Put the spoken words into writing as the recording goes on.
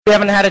We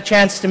haven't had a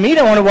chance to meet.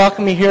 I want to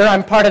welcome you here.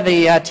 I'm part of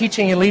the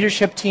teaching and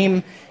leadership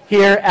team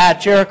here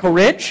at Jericho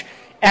Ridge.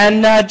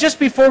 And just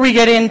before we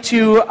get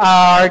into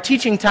our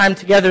teaching time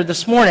together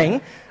this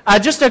morning,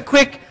 just a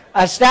quick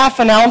staff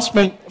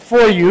announcement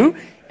for you.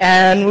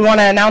 And we want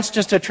to announce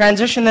just a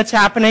transition that's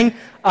happening.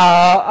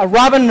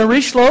 Robin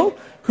Narishlo,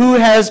 who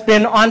has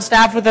been on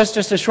staff with us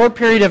just a short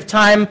period of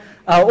time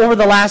over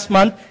the last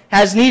month,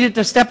 has needed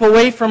to step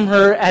away from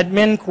her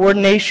admin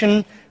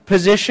coordination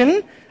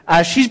position.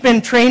 She's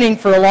been training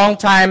for a long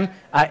time,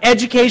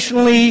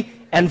 educationally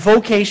and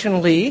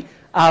vocationally,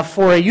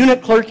 for a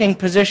unit clerking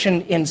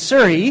position in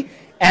Surrey.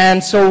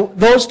 And so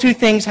those two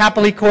things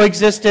happily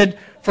coexisted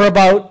for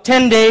about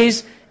 10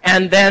 days,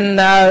 and then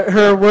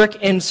her work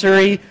in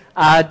Surrey,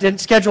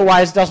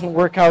 schedule-wise, doesn't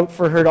work out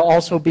for her to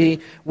also be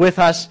with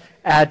us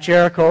at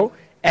Jericho.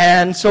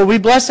 And so we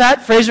bless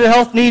that. Fraser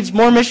Health needs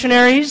more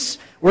missionaries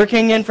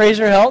working in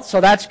Fraser Health,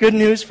 so that's good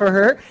news for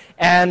her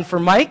and for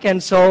Mike,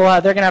 and so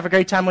they're going to have a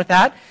great time with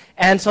that.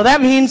 And so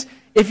that means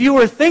if you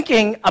were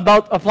thinking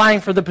about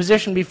applying for the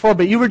position before,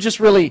 but you were just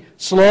really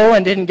slow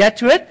and didn't get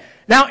to it,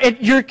 now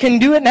you can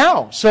do it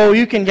now. So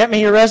you can get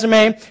me your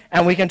resume,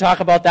 and we can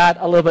talk about that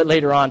a little bit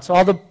later on. So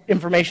all the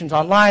information's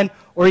online,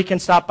 or you can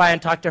stop by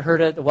and talk to her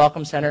at the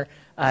Welcome Center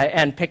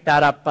and pick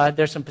that up.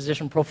 There's some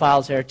position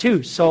profiles there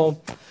too.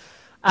 So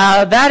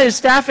that is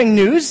staffing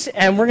news,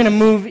 and we're going to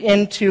move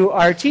into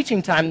our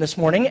teaching time this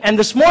morning. And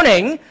this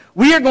morning,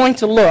 we are going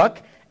to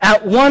look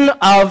at one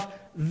of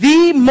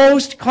the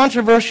most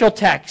controversial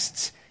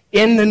texts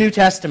in the New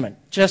Testament,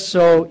 just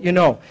so you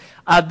know.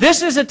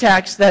 This is a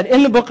text that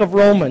in the book of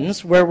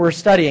Romans, where we're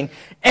studying,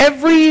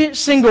 every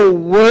single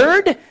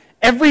word,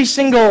 every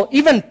single,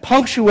 even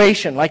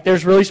punctuation, like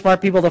there's really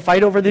smart people that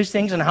fight over these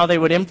things and how they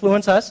would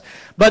influence us,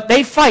 but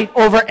they fight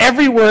over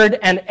every word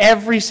and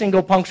every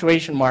single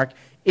punctuation mark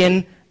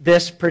in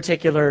this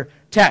particular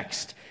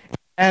text.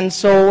 And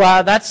so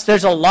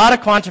there's a lot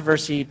of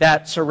controversy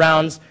that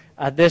surrounds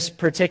this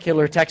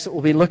particular text that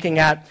we'll be looking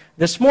at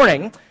this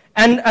morning.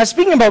 And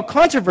speaking about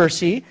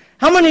controversy,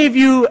 how many of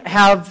you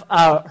have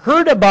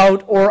heard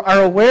about or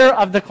are aware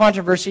of the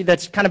controversy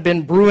that's kind of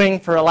been brewing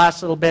for the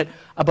last little bit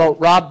about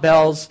Rob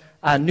Bell's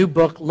new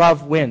book,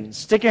 Love Wins?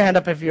 Stick your hand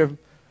up if you're...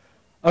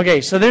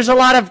 Okay, so there's a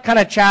lot of kind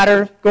of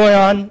chatter going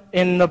on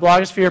in the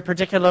blogosphere,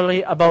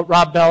 particularly about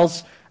Rob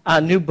Bell's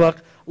new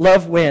book,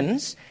 Love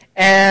Wins.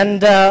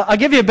 And I'll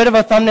give you a bit of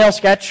a thumbnail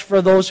sketch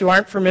for those who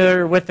aren't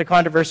familiar with the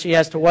controversy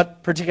as to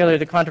what particularly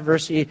the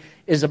controversy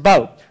is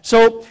about.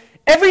 So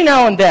every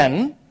now and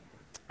then,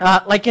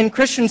 like in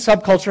Christian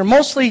subculture,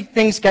 mostly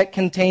things get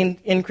contained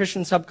in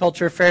Christian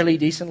subculture fairly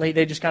decently.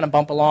 They just kind of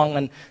bump along,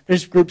 and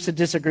there's groups that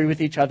disagree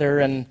with each other,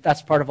 and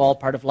that's part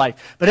of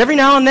life. But every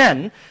now and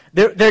then,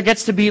 there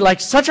gets to be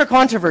like such a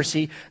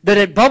controversy that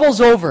it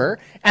bubbles over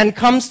and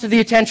comes to the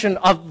attention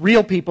of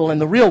real people in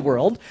the real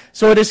world.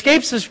 So it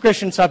escapes this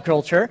Christian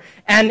subculture,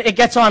 and it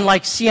gets on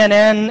like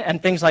CNN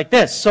and things like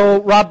this.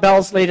 So Rob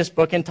Bell's latest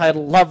book,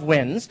 entitled Love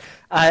Wins,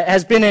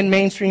 has been in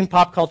mainstream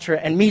pop culture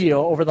and media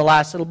over the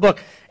last little book,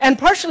 and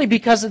partially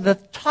because of the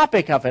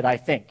topic of it, I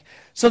think.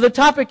 So the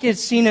topic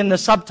is seen in the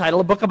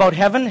subtitle, a book about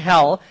heaven,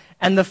 hell,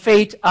 and the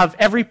fate of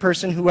every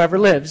person who ever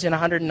lives, in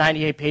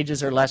 198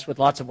 pages or less with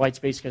lots of white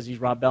space because he's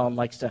Rob Bell and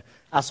likes to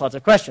ask lots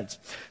of questions.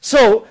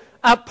 So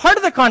part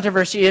of the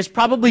controversy is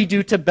probably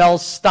due to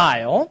Bell's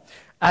style.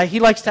 He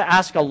likes to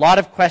ask a lot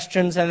of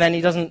questions, and then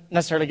he doesn't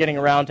necessarily getting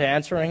around to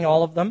answering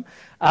all of them.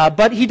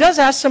 But he does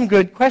ask some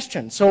good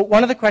questions. So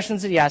one of the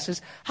questions that he asks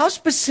is, how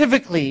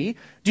specifically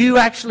do you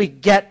actually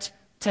get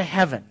to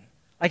heaven?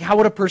 Like, how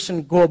would a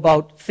person go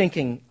about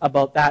thinking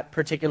about that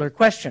particular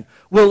question?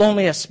 Will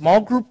only a small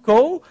group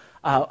go?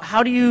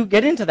 How do you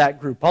get into that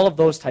group? All of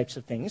those types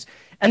of things.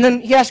 And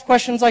then he asks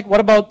questions like, what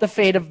about the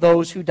fate of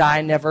those who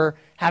die never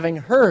having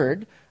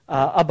heard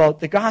about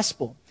the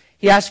gospel?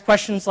 He asks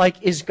questions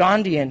like, is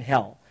Gandhi in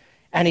hell?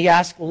 And he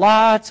asks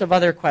lots of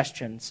other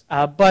questions.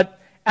 But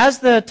as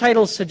the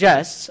title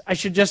suggests, I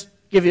should just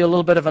give you a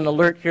little bit of an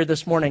alert here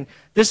this morning.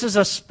 This is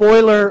a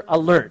spoiler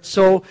alert.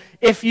 So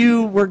if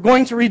you were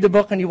going to read the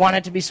book and you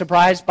wanted to be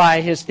surprised by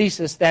his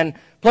thesis, then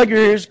plug your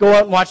ears, go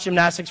out and watch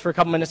gymnastics for a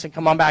couple minutes and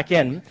come on back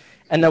in,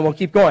 and then we'll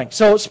keep going.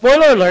 So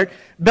spoiler alert,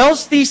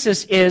 Bell's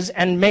thesis is,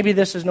 and maybe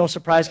this is no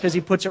surprise because he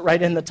puts it right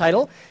in the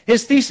title,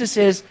 his thesis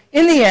is,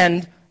 in the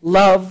end,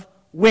 love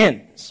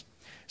wins.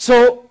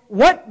 So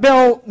what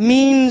Bell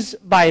means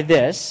by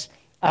this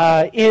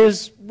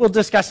is, we'll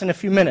discuss in a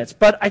few minutes.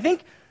 But I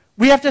think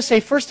we have to say,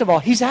 first of all,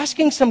 he's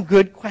asking some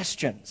good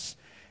questions,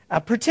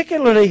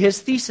 particularly his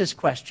thesis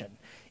question.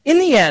 In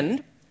the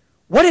end,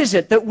 what is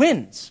it that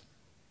wins?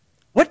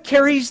 What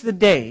carries the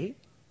day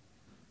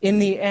in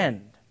the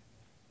end?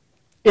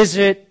 Is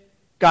it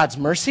God's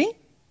mercy?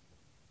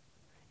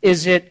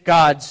 Is it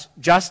God's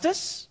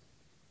justice?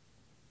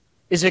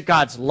 Is it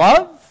God's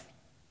love?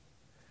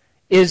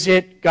 Is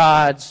it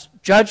God's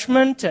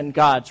judgment and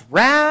God's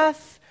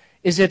wrath?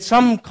 Is it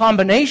some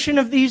combination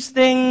of these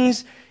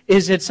things?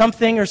 Is it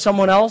something or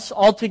someone else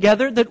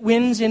altogether that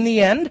wins in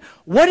the end?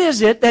 What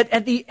is it that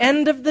at the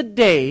end of the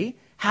day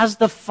has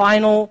the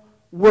final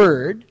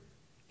word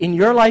in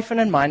your life and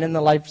in mine, in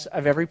the lives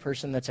of every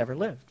person that's ever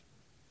lived.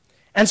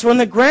 And so in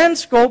the grand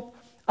scope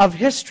of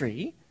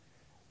history,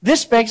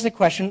 this begs the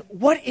question,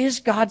 what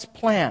is God's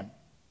plan?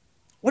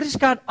 What is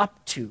God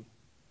up to?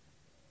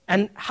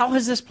 And how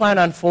has this plan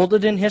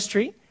unfolded in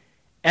history?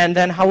 And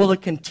then how will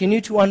it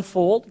continue to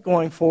unfold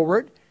going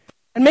forward?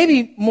 And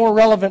maybe more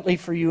relevantly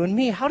for you and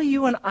me, how do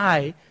you and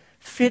I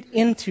fit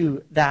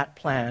into that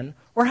plan?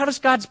 Or how does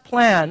God's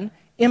plan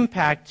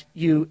impact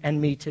you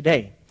and me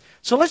today?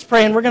 So let's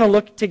pray, and we're going to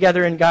look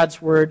together in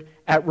God's Word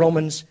at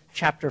Romans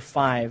chapter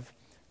 5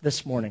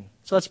 this morning.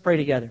 So let's pray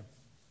together.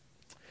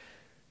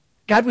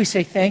 God, we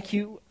say thank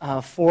you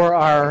for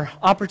our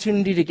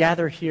opportunity to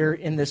gather here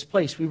in this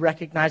place. We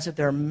recognize that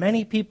there are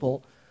many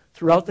people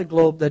throughout the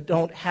globe that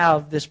don't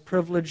have this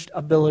privileged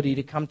ability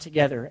to come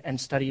together and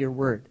study your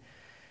Word.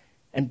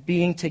 And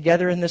being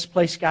together in this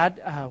place,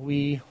 God,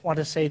 we want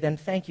to say then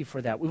thank you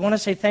for that. We want to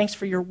say thanks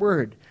for your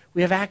Word.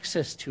 We have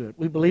access to it.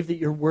 We believe that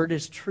your Word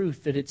is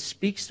truth, that it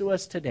speaks to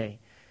us today.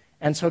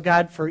 And so,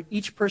 God, for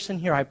each person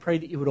here, I pray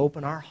that you would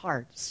open our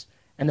hearts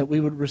and that we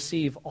would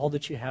receive all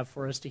that you have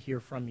for us to hear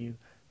from you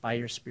by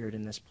your Spirit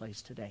in this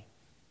place today.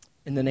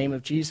 In the name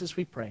of Jesus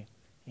we pray.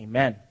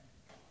 Amen.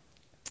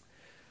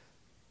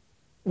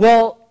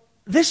 Well,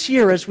 this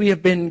year as we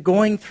have been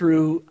going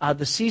through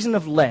the season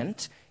of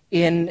Lent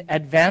in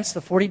advance,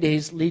 the 40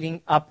 days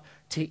leading up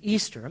to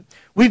Easter,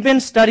 we've been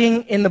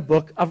studying in the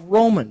book of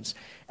Romans.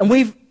 And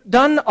we've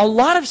done a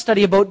lot of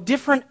study about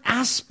different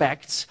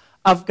aspects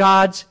of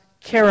God's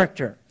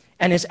character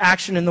and his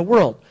action in the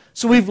world.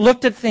 So we've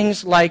looked at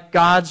things like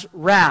God's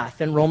wrath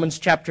in Romans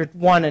chapter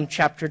 1 and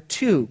chapter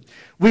 2.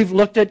 We've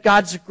looked at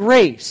God's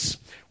grace.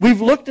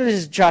 We've looked at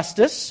his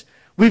justice.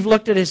 We've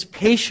looked at his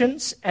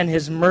patience and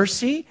his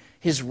mercy,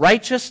 his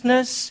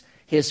righteousness,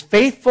 his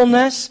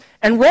faithfulness.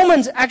 And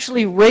Romans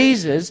actually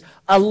raises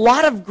a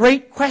lot of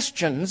great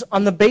questions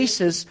on the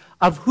basis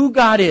of who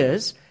God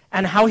is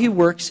and how he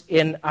works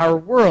in our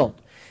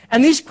world.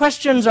 And these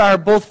questions are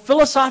both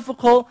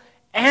philosophical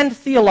and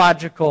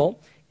theological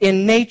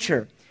in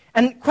nature.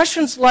 And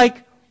questions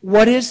like,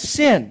 what is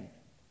sin?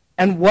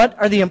 And what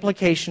are the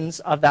implications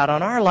of that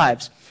on our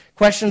lives?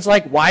 Questions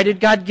like, why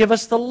did God give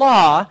us the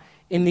law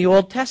in the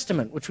Old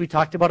Testament, which we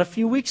talked about a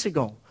few weeks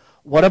ago?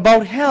 What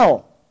about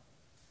hell?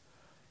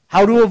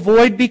 How to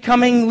avoid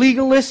becoming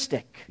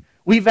legalistic?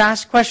 We've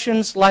asked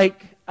questions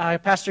like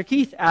Pastor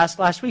Keith asked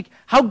last week,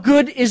 how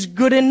good is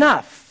good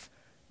enough?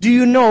 Do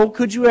you know,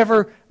 could you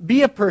ever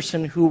be a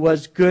person who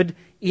was good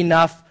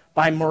enough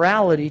by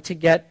morality to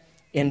get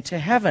into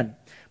heaven?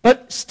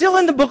 But still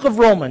in the book of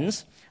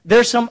Romans,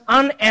 there's some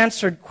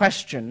unanswered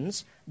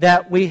questions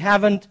that we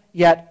haven't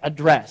yet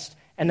addressed,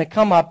 and that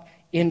come up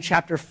in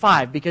chapter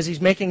 5, because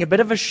he's making a bit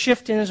of a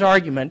shift in his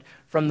argument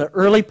from the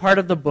early part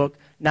of the book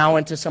now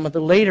into some of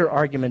the later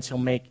arguments he'll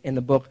make in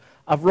the book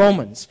of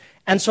Romans.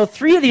 And so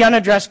 3 of the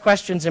unaddressed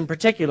questions in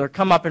particular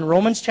come up in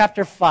Romans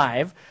chapter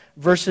 5,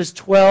 verses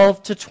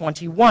 12 to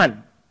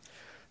 21.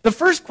 The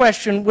first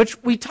question,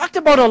 which we talked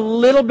about a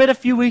little bit a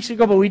few weeks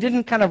ago, but we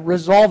didn't kind of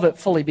resolve it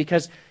fully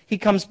because he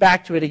comes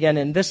back to it again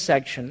in this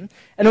section.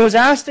 And it was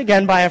asked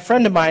again by a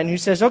friend of mine who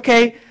says,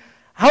 okay,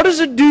 how does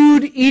a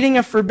dude eating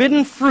a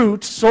forbidden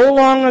fruit so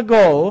long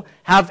ago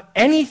have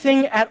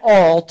anything at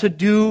all to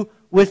do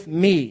with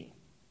me?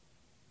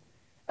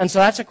 And so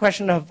that's a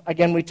question of,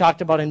 again, we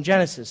talked about in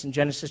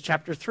Genesis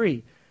chapter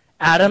 3.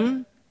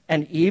 Adam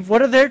and Eve,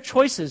 what are their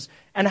choices?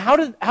 And how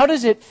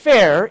does it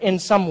fare in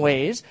some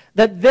ways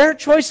that their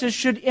choices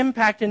should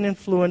impact and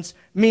influence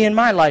me and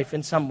my life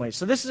in some ways?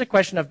 So this is a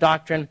question of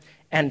doctrine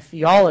and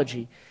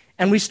theology.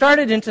 And we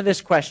started into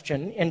this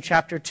question in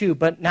chapter 2,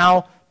 but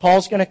now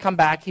Paul's going to come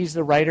back. He's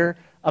the writer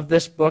of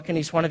this book, and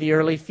he's one of the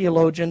early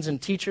theologians and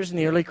teachers in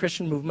the early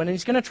Christian movement, and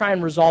he's going to try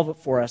and resolve it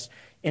for us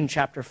in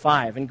chapter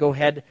 5 and go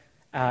head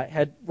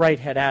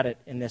at it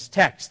in this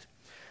text.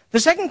 The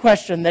second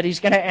question that he's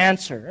going to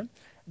answer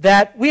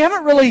that we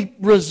haven't really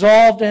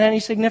resolved in any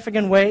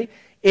significant way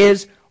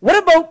is, what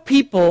about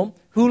people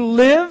who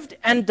lived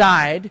and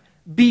died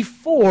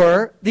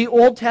before the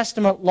Old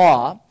Testament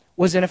law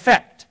was in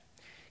effect?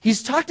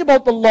 He's talked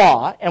about the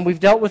law, and we've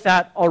dealt with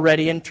that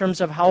already in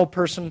terms of how a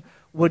person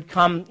would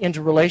come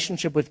into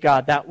relationship with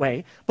God that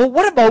way. But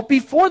what about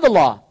before the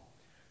law?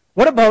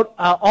 What about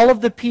all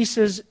of the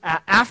pieces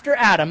after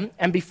Adam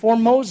and before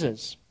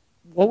Moses?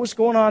 What was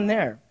going on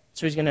there?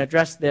 So he's going to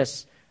address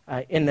this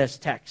in this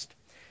text.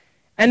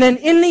 And then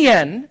in the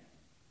end,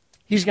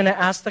 he's going to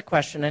ask the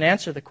question and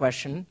answer the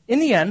question,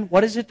 in the end,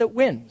 what is it that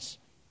wins?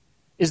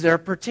 Is there a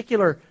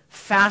particular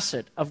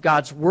facet of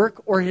God's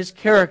work or his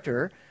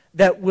character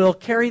that will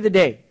carry the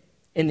day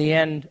in the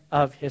end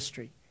of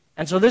history?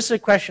 And so this is a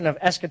question of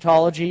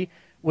eschatology,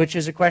 which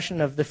is a question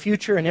of the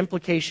future and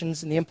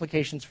implications and the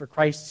implications for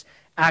Christ's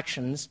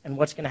actions and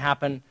what's going to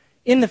happen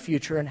in the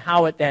future and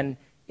how it then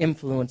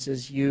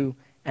influences you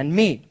and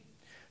me.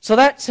 So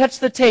that sets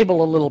the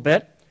table a little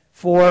bit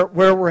for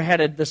where we're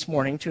headed this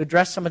morning to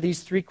address some of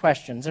these 3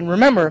 questions. And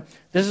remember,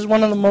 this is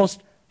one of the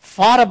most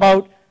fought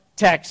about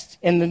texts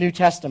in the New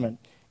Testament.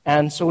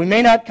 And so we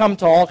may not come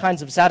to all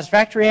kinds of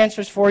satisfactory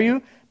answers for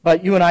you,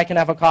 But you and I can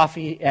have a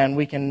coffee, and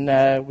we can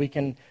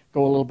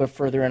go a little bit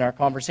further in our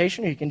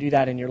conversation, or you can do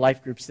that in your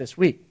life groups this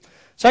week.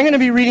 So I'm going to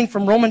be reading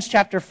from Romans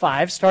chapter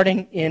 5,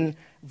 starting in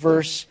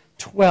verse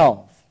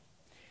 12.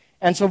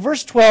 And so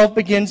verse 12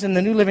 begins in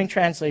the New Living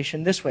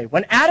Translation this way.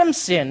 When Adam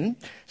sinned,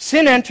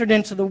 sin entered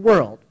into the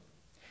world.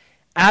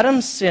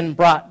 Adam's sin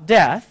brought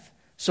death,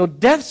 so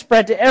death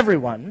spread to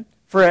everyone,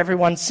 for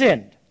everyone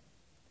sinned.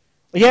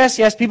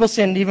 Yes, people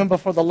sinned even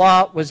before the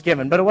law was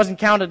given, but it wasn't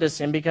counted as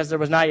sin because there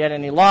was not yet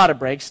any law to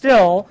break.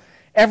 Still,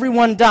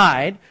 everyone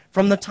died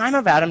from the time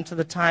of Adam to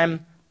the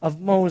time of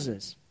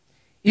Moses,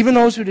 even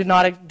those who did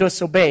not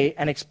disobey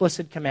an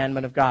explicit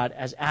commandment of God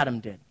as Adam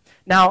did.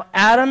 Now,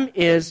 Adam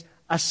is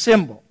a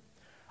symbol,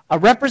 a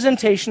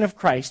representation of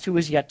Christ who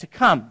is yet to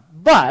come.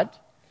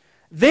 But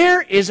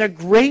there is a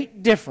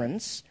great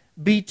difference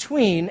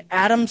between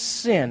Adam's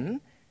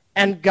sin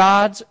and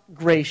God's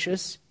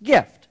gracious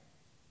gift.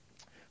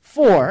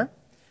 For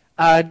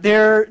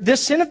the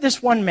sin of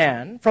this one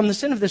man,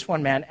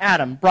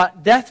 Adam,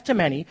 brought death to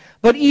many,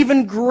 but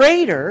even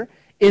greater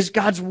is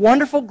God's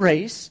wonderful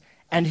grace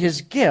and his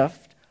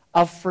gift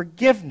of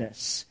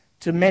forgiveness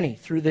to many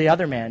through the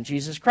other man,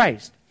 Jesus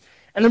Christ.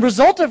 And the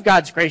result of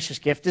God's gracious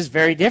gift is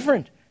very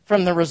different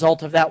from the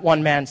result of that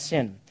one man's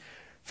sin.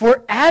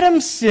 For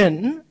Adam's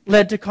sin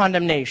led to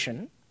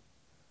condemnation,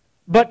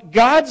 but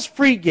God's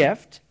free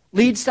gift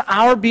leads to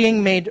our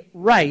being made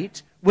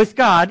right with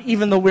God,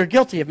 even though we're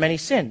guilty of many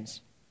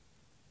sins.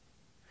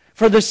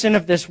 For the sin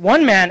of this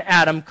one man,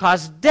 Adam,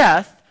 caused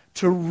death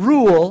to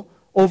rule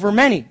over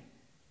many.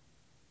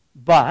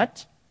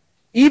 But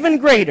even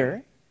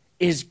greater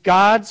is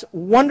God's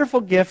wonderful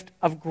gift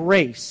of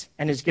grace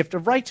and his gift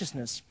of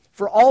righteousness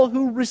for all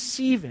who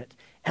receive it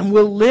and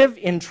will live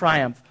in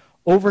triumph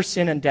over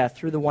sin and death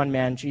through the one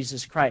man,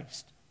 Jesus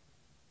Christ.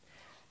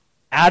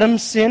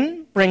 Adam's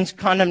sin brings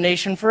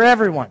condemnation for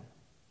everyone.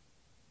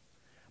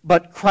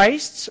 But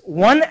Christ's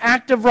one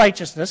act of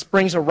righteousness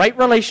brings a right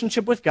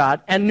relationship with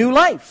God and new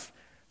life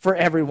for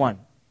everyone.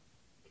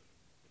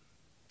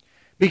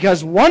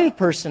 Because one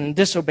person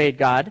disobeyed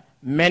God,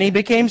 many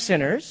became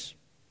sinners.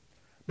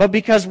 But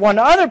because one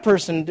other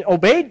person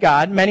obeyed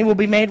God, many will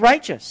be made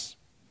righteous.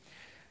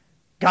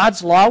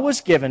 God's law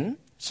was given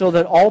so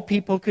that all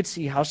people could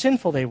see how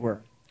sinful they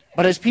were.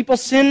 But as people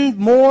sinned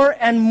more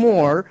and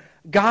more,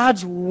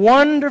 God's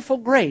wonderful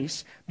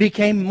grace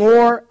became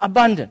more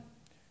abundant.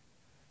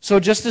 So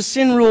just as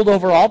sin ruled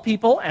over all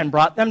people and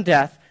brought them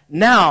death,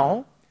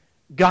 now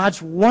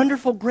God's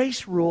wonderful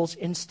grace rules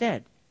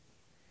instead,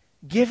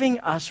 giving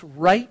us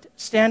right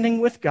standing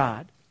with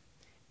God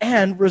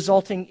and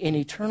resulting in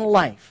eternal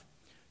life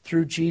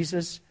through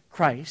Jesus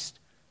Christ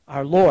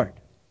our Lord.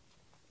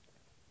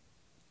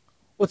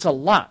 Well, it's a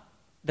lot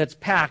that's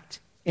packed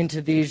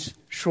into these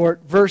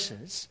short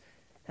verses.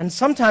 And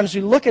sometimes we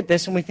look at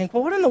this and we think,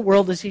 well, what in the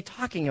world is he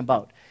talking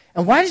about?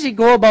 And why does he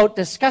go about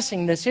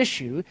discussing this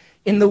issue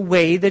in the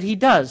way that he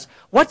does?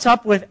 What's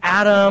up with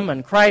Adam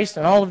and Christ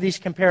and all of these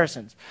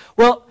comparisons?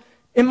 Well,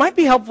 it might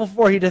be helpful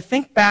for you to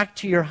think back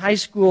to your high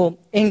school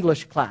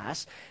English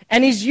class.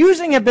 And he's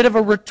using a bit of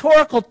a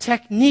rhetorical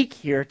technique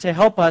here to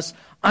help us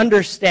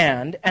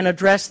understand and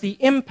address the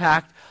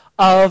impact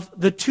of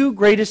the two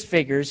greatest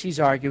figures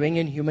he's arguing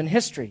in human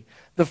history.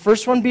 The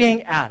first one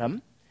being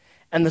Adam,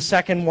 and the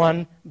second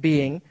one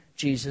being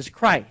Jesus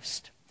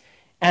Christ.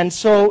 And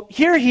so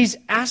here he's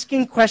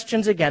asking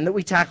questions again that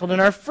we tackled in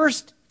our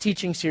first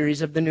teaching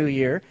series of the new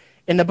year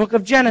in the book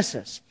of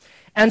Genesis.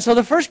 And so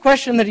the first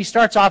question that he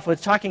starts off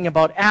with talking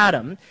about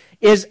Adam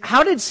is,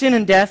 how did sin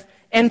and death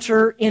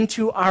enter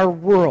into our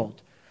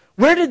world?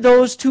 Where did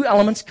those two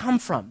elements come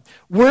from?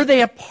 Were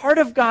they a part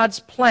of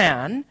God's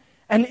plan?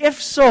 And if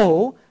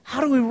so,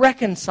 how do we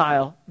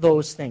reconcile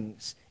those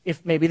things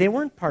if maybe they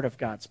weren't part of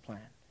God's plan?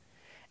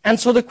 And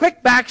so the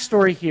quick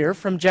backstory here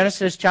from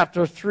Genesis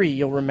chapter 3,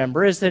 you'll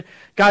remember, is that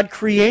God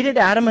created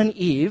Adam and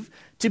Eve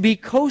to be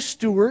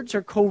co-stewards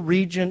or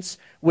co-regents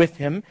with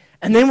him,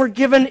 and they were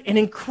given an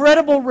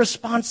incredible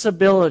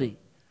responsibility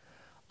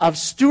of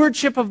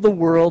stewardship of the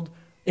world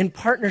in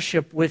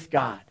partnership with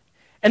God.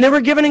 And they were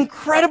given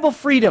incredible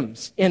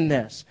freedoms in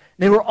this.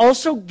 They were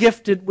also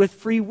gifted with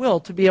free will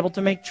to be able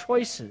to make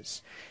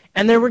choices.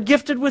 And they were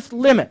gifted with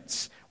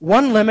limits,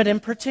 one limit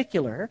in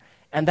particular,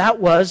 and that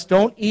was,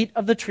 don't eat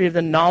of the tree of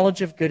the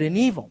knowledge of good and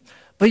evil.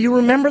 But you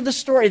remember the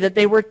story that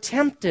they were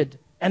tempted,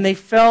 and they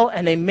fell,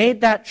 and they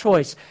made that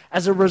choice.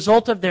 As a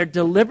result of their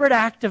deliberate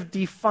act of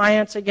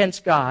defiance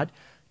against God,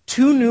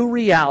 two new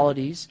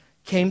realities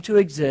came to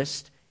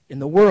exist in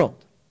the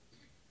world.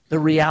 The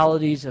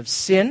realities of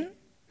sin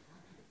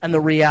and the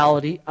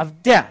reality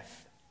of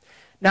death.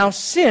 Now,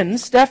 sin,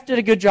 Steph did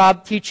a good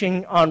job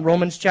teaching on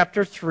Romans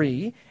chapter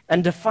 3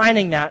 and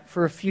defining that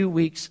for a few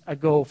weeks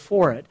ago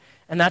for it.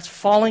 And that's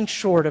falling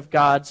short of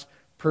God's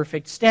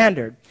perfect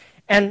standard.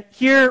 And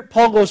here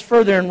Paul goes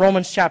further in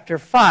Romans chapter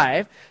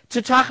 5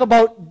 to talk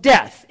about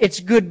death, its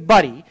good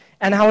buddy,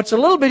 and how it's a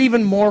little bit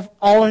even more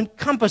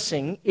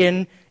all-encompassing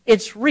in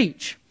its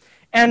reach.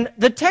 And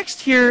the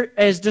text here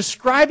is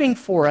describing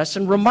for us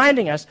and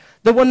reminding us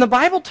that when the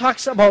Bible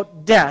talks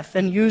about death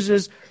and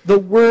uses the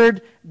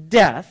word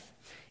death,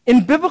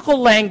 in biblical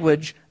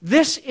language,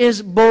 this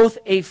is both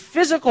a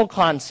physical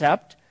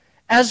concept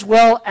as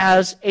well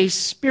as a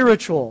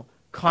spiritual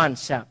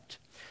concept.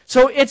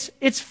 So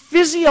it's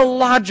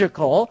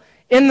physiological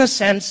in the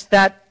sense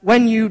that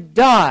when you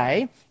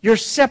die, you're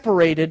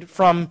separated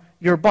from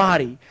your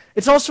body.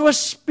 It's also a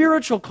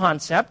spiritual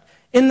concept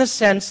in the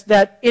sense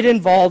that it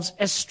involves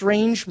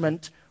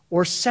estrangement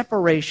or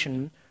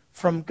separation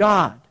from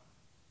God.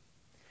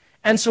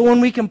 And so when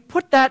we can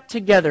put that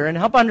together and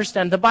help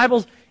understand, the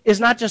Bible is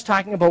not just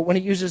talking about, when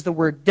it uses the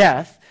word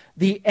death,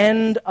 the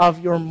end of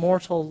your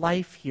mortal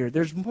life here.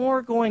 There's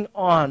more going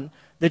on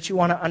that you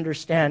want to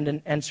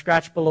understand and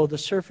scratch below the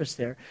surface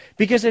there.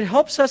 Because it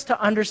helps us to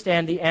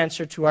understand the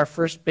answer to our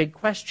first big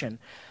question.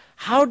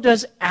 How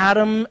does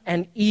Adam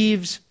and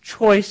Eve's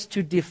choice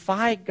to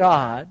defy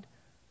God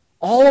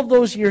all of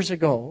those years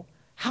ago,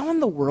 how in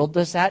the world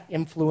does that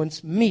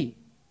influence me?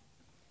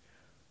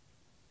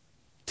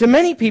 To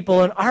many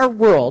people in our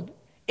world,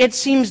 it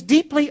seems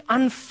deeply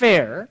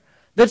unfair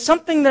that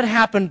something that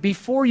happened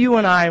before you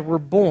and I were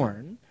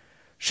born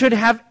should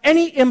have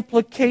any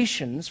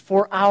implications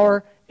for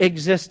our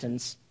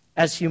existence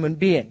as human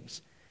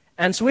beings.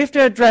 And so we have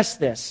to address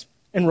this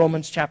in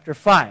Romans chapter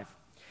 5.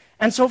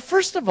 And so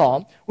first of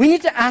all, we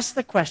need to ask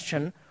the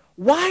question,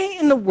 why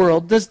in the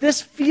world does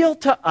this feel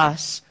to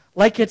us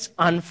like it's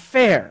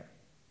unfair?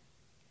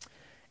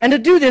 And to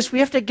do this, we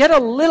have to get a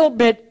little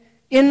bit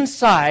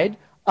inside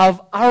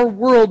of our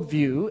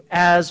worldview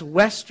as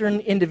Western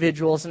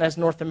individuals and as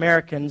North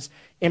Americans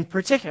in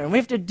particular. And we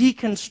have to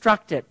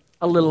deconstruct it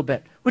a little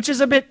bit, which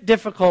is a bit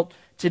difficult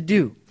to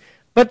do.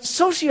 But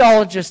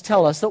sociologists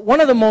tell us that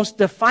one of the most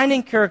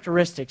defining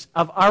characteristics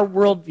of our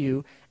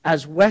worldview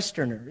as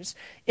Westerners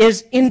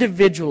is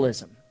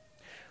individualism.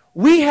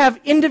 We have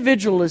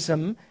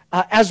individualism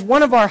as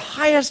one of our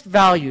highest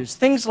values,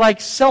 things like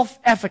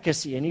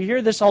self-efficacy, and you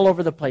hear this all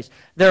over the place.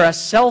 They're a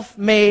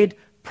self-made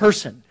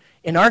person.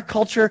 In our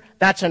culture,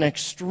 that's an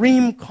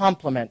extreme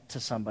compliment to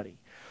somebody.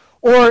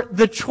 Or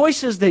the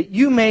choices that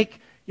you make,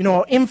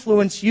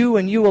 influence you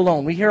and you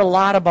alone. We hear a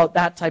lot about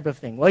that type of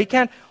thing. Well, you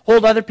can't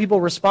hold other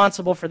people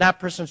responsible for that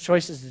person's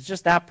choices. It's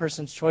just that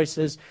person's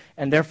choices,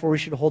 and therefore we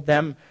should hold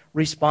them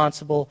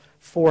responsible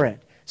for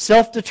it.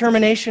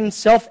 Self-determination,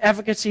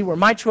 self-efficacy, where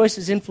my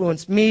choices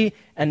influence me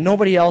and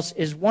nobody else,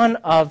 is one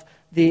of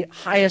the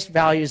highest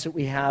values that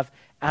we have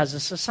as a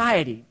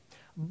society.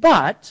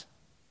 But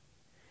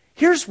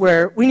here's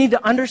where we need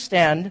to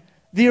understand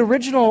the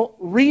original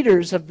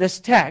readers of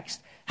this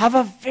text have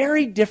a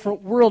very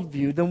different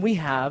worldview than we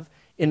have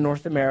in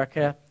North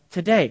America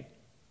today.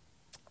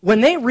 When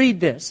they read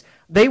this,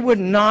 they would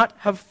not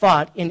have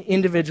thought in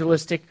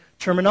individualistic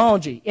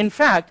terminology. In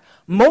fact,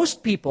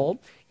 most people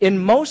in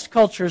most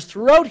cultures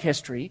throughout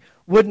history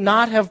would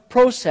not have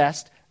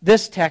processed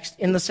this text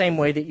in the same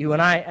way that you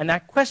and I, and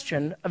that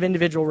question of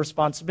individual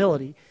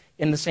responsibility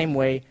in the same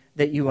way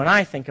that you and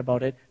I think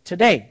about it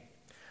today.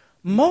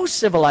 Most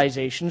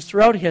civilizations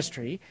throughout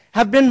history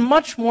have been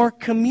much more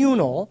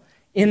communal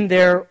in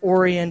their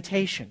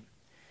orientation,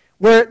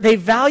 where they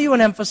value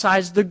and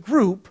emphasize the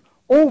group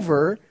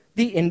over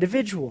the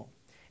individual.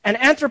 And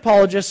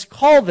anthropologists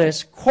call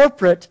this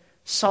corporate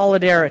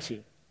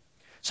solidarity.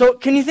 So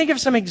can you think of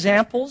some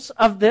examples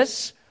of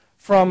this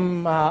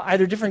from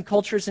either different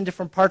cultures in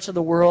different parts of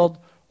the world,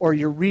 or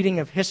your reading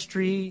of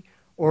history,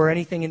 or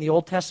anything in the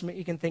Old Testament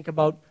you can think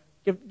about?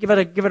 Give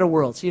it a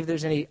whirl. See if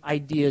there's any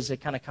ideas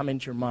that kind of come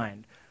into your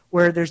mind,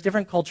 where there's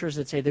different cultures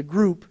that say the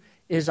group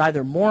is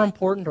either more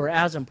important or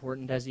as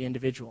important as the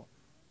individual.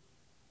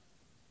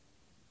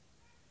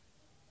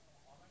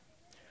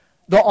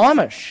 The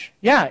Amish.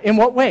 Yeah, in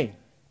what way?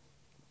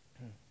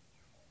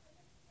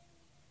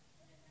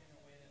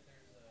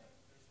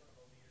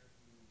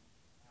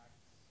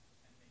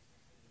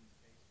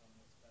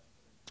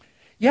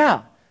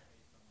 Yeah.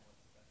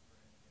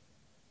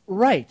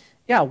 Right.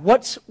 Yeah,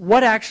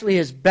 what actually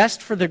is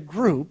best for the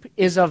group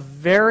is a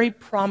very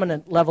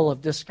prominent level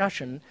of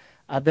discussion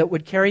that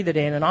would carry the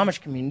day in an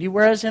Amish community,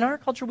 whereas in our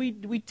culture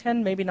we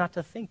tend maybe not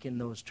to think in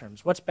those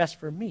terms. What's best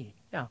for me?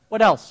 Yeah.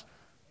 What else?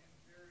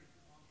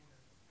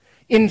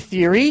 In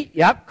theory,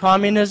 yep,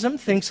 communism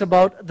thinks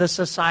about the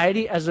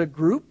society as a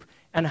group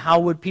and how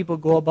would people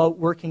go about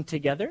working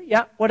together.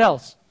 Yeah. What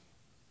else?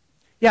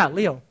 Yeah,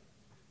 Leo.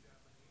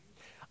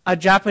 A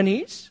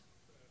Japanese?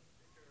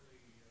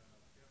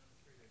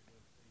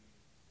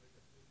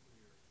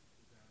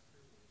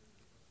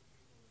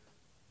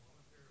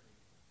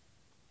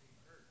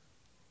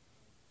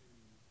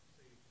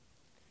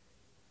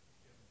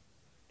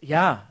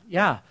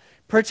 Yeah.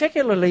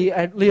 Particularly,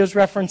 Leo's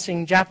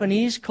referencing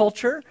Japanese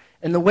culture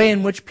and the way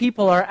in which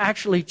people are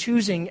actually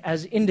choosing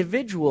as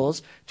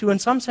individuals to, in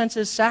some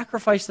senses,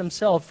 sacrifice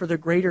themselves for the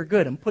greater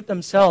good and put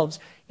themselves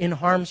in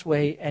harm's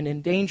way and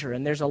in danger.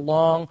 And there's a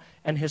long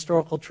and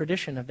historical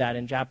tradition of that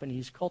in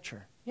Japanese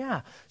culture.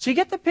 Yeah. So you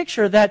get the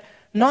picture that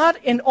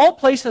not in all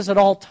places at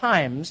all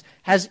times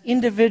has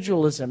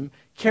individualism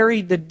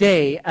carried the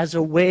day as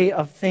a way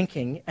of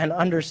thinking and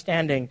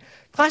understanding.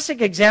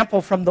 Classic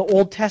example from the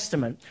Old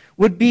Testament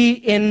would be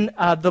in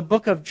the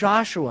book of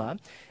Joshua.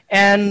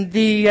 And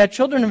the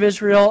children of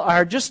Israel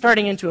are just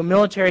starting into a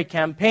military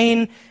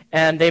campaign,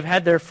 and they've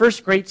had their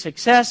first great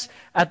success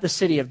at the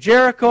city of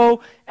Jericho.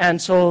 And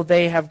so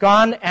they have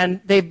gone, and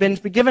they've been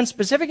given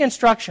specific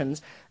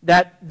instructions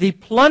that the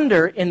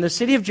plunder in the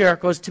city of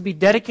Jericho is to be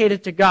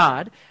dedicated to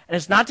God, and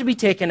it's not to be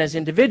taken as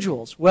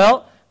individuals.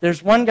 Well,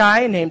 there's one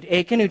guy named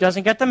Achan who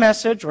doesn't get the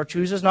message or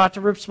chooses not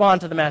to respond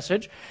to the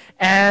message.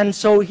 And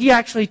so he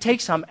actually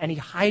takes some and he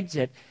hides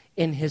it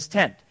in his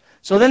tent.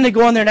 So then they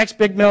go on their next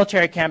big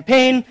military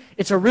campaign.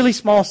 It's a really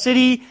small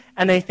city,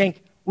 and they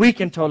think, we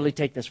can totally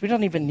take this. We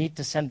don't even need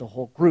to send the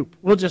whole group.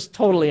 We'll just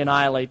totally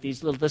annihilate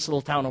this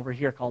little town over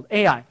here called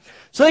Ai.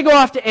 So they go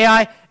off to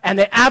Ai, and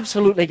they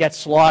absolutely get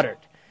slaughtered.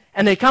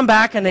 And they come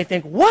back, and they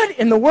think, what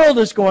in the world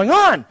is going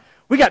on?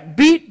 We got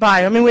beat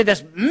by, we had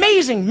this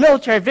amazing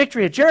military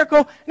victory at Jericho,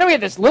 and then we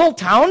had this little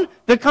town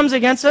that comes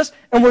against us,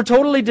 and we're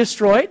totally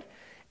destroyed.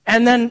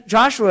 And then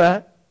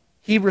Joshua,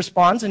 he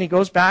responds, and he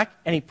goes back,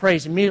 and he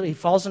prays. Immediately, he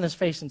falls on his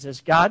face and says,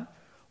 God,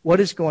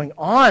 what is going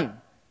on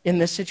in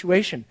this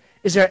situation?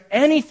 Is there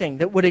anything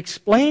that would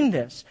explain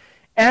this?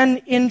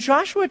 And in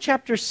Joshua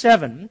chapter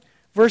 7,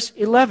 verse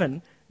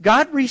 11,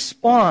 God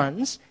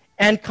responds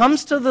and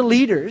comes to the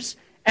leaders,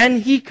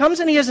 and he comes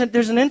and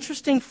there's an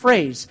interesting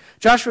phrase.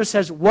 Joshua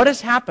says, what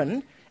has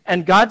happened?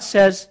 And God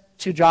says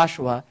to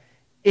Joshua,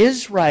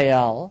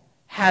 Israel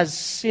has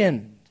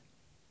sinned.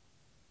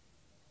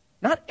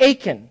 Not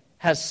Achan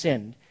has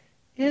sinned.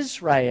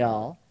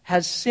 Israel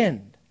has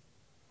sinned.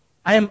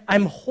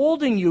 I'm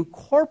holding you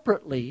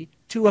corporately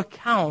to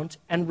account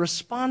and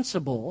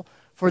responsible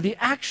for the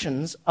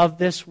actions of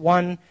this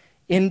one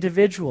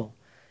individual.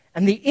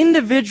 And the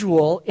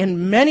individual,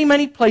 in many,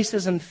 many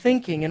places and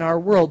thinking in our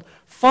world,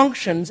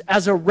 functions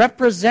as a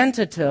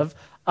representative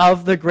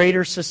of the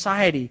greater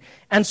society.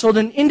 And so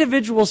the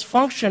individual's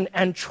function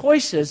and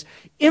choices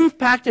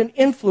impact and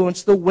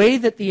influence the way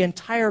that the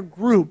entire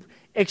group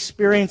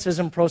experiences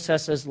and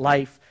processes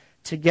life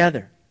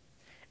together.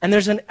 And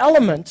there's an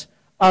element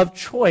of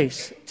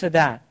choice to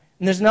that.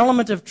 And there's an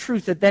element of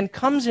truth that then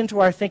comes into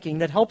our thinking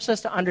that helps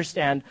us to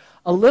understand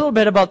a little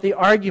bit about the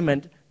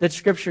argument that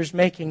Scripture's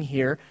making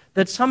here,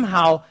 that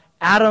somehow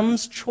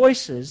Adam's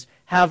choices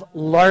have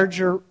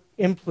larger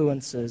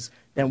influences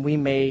than we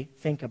may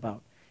think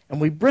about. And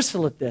we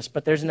bristle at this,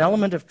 but there's an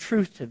element of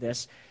truth to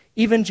this,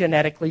 even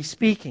genetically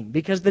speaking,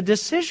 because the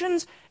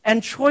decisions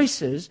and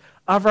choices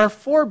of our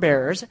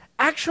forebears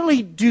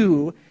actually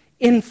do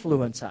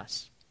influence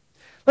us.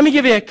 Let me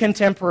give you a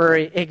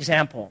contemporary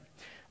example.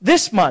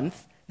 This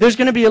month, there's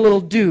going to be a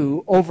little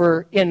do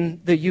over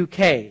in the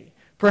UK.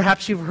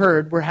 Perhaps you've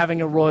heard we're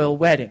having a royal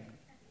wedding.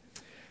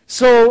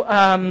 So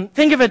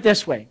think of it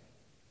this way.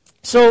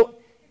 So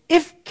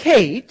if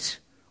Kate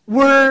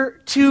were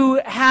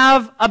to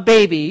have a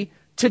baby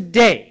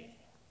today,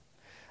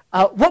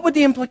 what would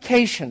the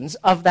implications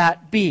of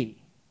that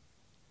be?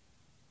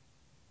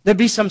 There'd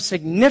be some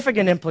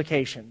significant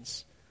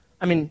implications.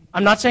 I'm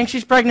not saying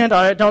she's pregnant.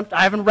 I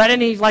haven't read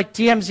any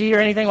TMZ or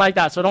anything like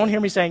that, so don't hear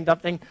me saying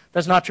something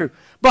that's not true.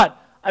 But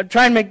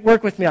try and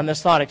work with me on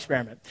this thought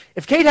experiment.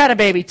 If Kate had a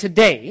baby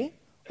today,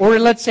 or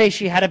let's say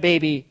she had a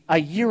baby a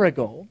year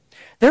ago,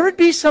 there would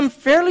be some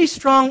fairly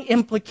strong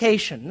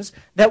implications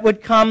that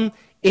would come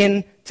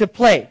into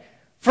play.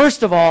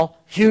 First of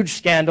all, huge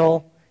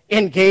scandal,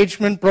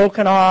 engagement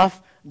broken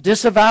off,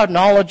 disavowed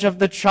knowledge of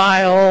the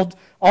child,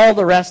 all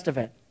the rest of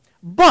it.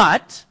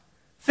 But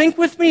think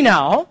with me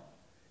now.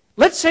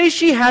 Let's say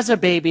she has a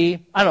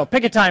baby,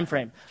 pick a time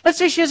frame. Let's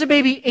say she has a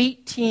baby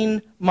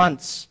 18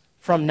 months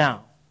from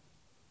now.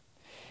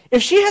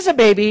 If she has a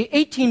baby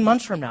 18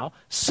 months from now,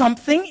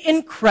 something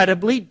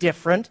incredibly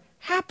different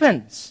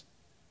happens.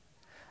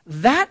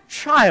 That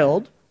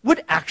child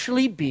would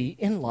actually be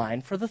in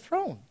line for the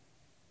throne.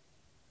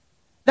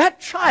 That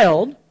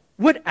child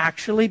would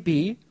actually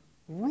be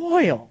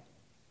royal.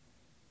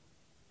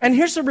 And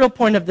here's the real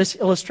point of this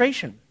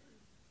illustration.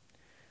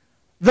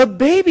 The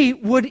baby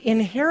would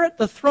inherit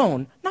the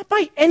throne, not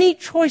by any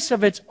choice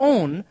of its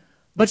own,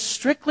 but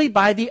strictly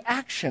by the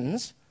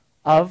actions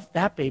of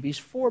that baby's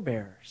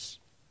forebears.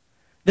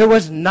 There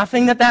was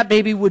nothing that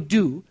baby would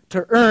do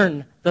to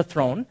earn the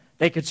throne.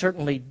 They could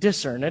certainly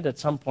discern it at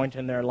some point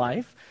in their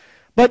life.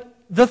 But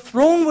the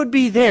throne would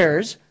be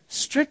theirs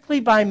strictly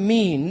by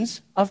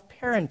means of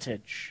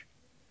parentage.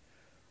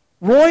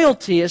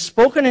 Royalty is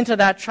spoken into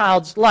that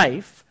child's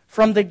life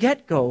from the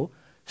get-go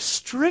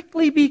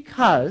strictly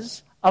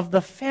because of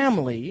the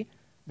family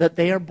that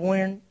they are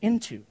born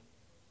into.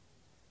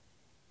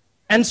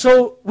 And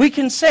so we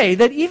can say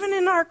that even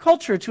in our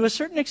culture, to a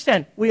certain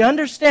extent, we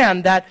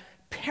understand that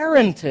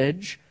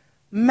parentage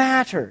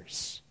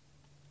matters.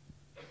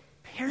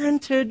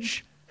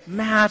 Parentage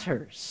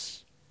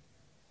matters.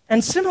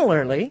 And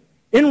similarly,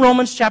 in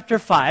Romans chapter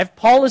 5,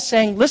 Paul is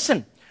saying,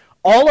 listen,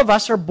 all of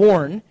us are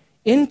born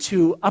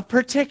into a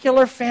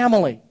particular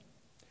family.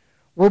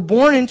 We're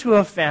born into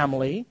a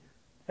family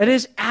that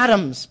is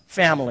Adam's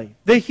family,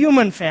 the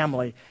human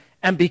family.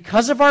 And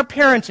because of our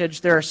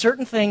parentage, there are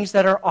certain things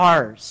that are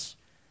ours.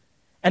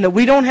 And that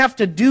we don't have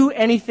to do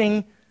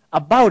anything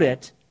about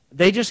it.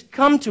 They just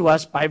come to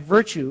us by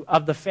virtue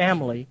of the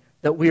family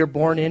that we are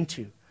born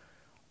into.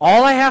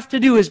 All I have to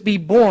do is be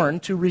born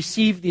to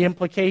receive the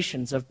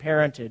implications of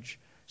parentage,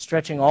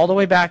 stretching all the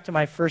way back to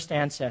my first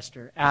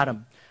ancestor,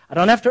 Adam. I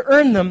don't have to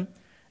earn them.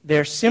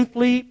 They're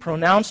simply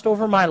pronounced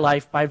over my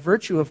life by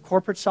virtue of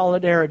corporate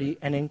solidarity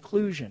and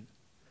inclusion.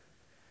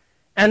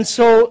 And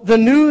so the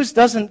news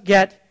doesn't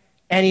get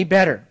any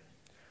better.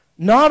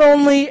 Not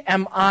only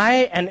am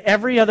I and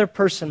every other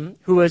person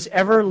who has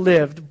ever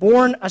lived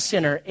born a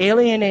sinner,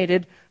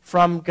 alienated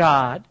from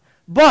God,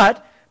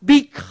 but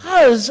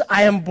because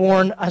I am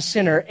born a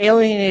sinner,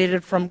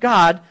 alienated from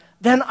God,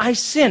 then I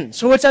sin.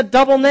 So it's a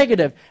double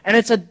negative, and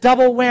it's a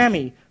double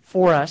whammy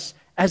for us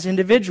as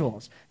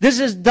individuals. This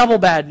is double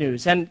bad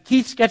news, and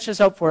Keith sketched this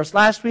out for us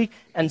last week,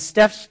 and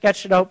Steph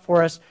sketched it out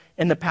for us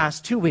in the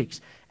past 2 weeks.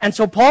 And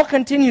so Paul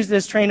continues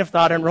this train of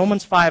thought in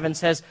Romans 5 and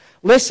says,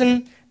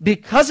 listen,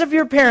 because of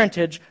your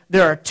parentage,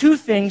 there are two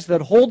things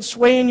that hold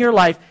sway in your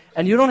life,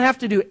 and you don't have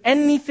to do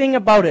anything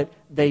about it.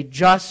 They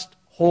just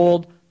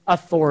hold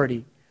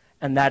authority.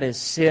 And that is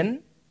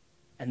sin,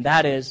 and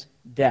that is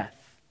death.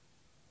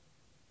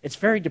 It's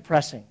very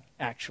depressing,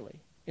 actually,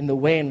 in the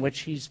way in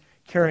which he's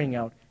carrying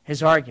out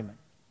his argument.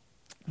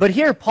 But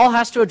here, Paul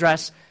has to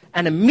address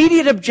an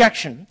immediate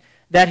objection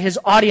that his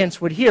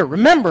audience would hear.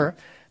 Remember,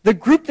 the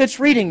group that's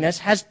reading this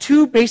has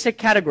two basic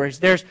categories.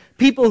 There's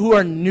people who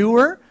are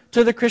newer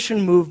to the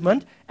Christian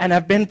movement and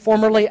have been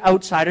formerly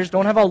outsiders,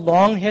 don't have a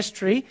long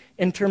history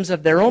in terms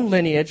of their own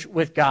lineage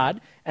with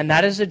God, and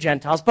that is the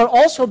Gentiles, but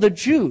also the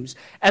Jews.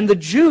 And the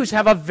Jews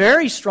have a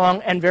very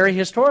strong and very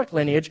historic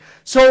lineage.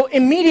 So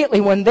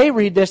immediately when they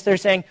read this, they're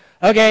saying,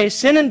 okay,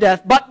 sin and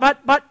death, but,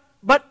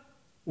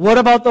 what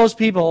about those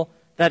people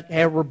that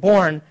were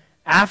born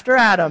after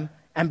Adam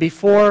and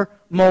before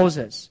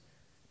Moses?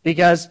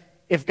 Because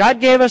if God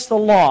gave us the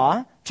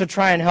law to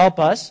try and help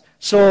us,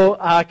 so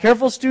a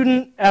careful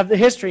student of the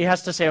history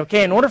has to say,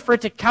 okay, in order for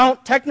it to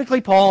count technically,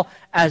 Paul,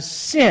 as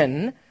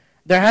sin,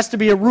 there has to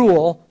be a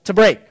rule to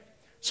break.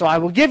 So I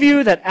will give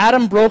you that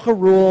Adam broke a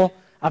rule,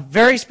 a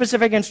very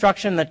specific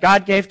instruction that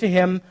God gave to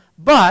him,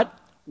 but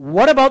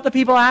what about the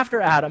people after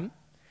Adam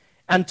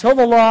until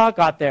the law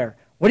got there?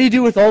 What do you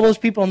do with all those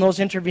people in those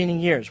intervening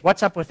years?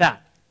 What's up with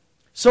that?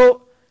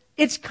 So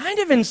it's kind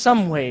of in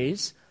some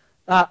ways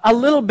a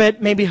little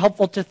bit maybe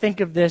helpful to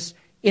think of this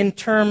in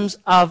terms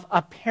of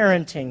a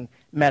parenting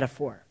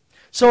metaphor.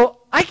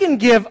 So I can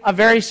give a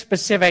very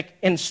specific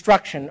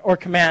instruction or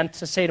command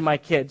to say to my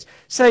kids.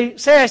 Say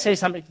I say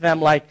something to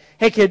them like,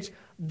 hey kids,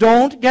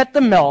 don't get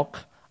the milk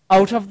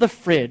out of the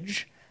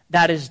fridge.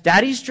 That is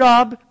Daddy's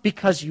job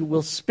because you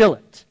will spill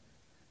it.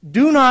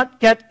 Do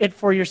not get it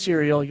for your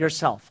cereal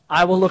yourself.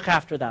 I will look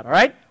after that, all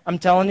right? I'm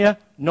telling you,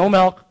 no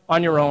milk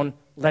on your own.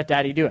 Let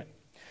Daddy do it.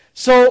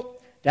 So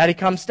Daddy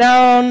comes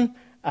down,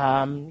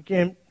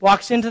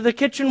 walks into the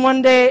kitchen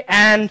one day,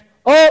 and,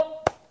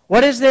 oh,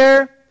 what is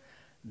there?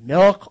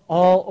 Milk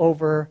all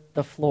over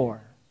the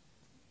floor.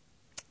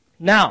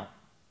 Now,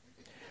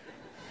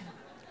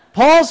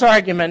 Paul's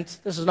argument,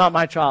 this is not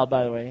my child,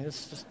 by the way.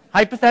 This is just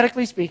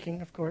hypothetically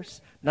speaking, of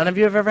course. None of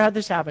you have ever had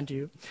this happen to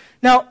you.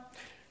 Now,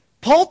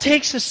 Paul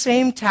takes the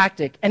same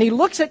tactic, and he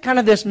looks at kind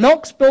of this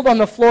milk spilled on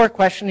the floor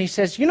question. He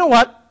says, you know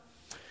what?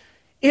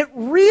 It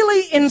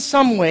really, in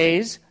some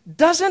ways,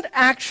 doesn't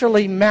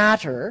actually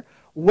matter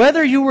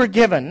whether you were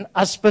given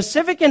a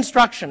specific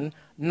instruction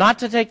not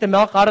to take the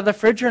milk out of the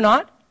fridge or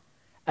not.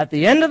 At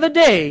the end of the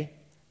day,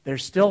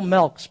 there's still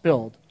milk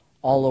spilled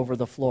all over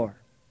the floor.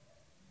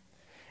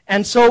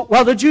 And so,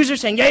 well, the Jews are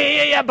saying,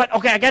 yeah, but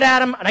okay, I get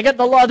Adam, and I get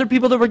the other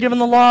people that were given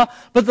the law,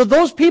 but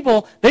those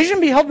people, they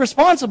shouldn't be held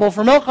responsible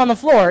for milk on the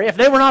floor if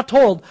they were not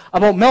told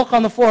about milk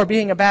on the floor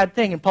being a bad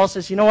thing. And Paul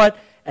says, you know what?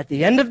 At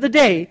the end of the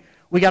day,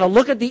 we got to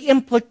look at the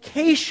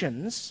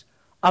implications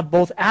of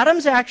both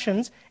Adam's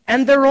actions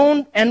and their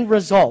own end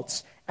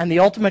results and the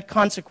ultimate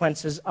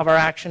consequences of our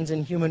actions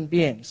in human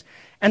beings.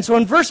 And so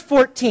in verse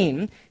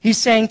 14, he's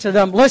saying to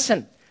them,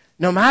 listen,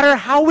 no matter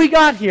how we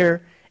got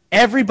here,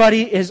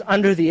 everybody is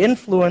under the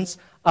influence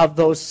of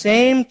those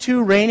same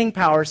two reigning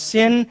powers,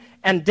 sin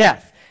and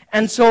death.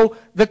 And so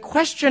the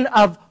question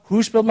of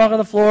who spilled milk on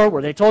the floor,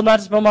 were they told not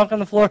to spill milk on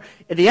the floor?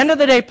 At the end of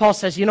the day, Paul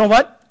says, you know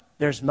what?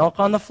 There's milk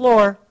on the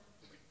floor.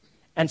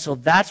 And so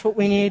that's what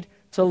we need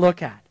to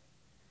look at.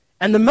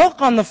 And the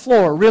milk on the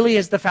floor really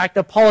is the fact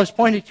that Paul is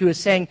pointing to, is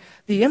saying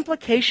the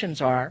implications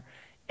are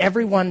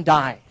everyone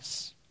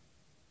dies.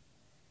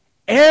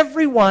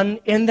 Everyone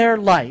in their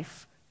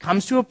life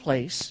comes to a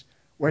place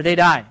where they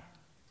die.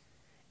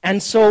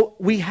 And so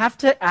we have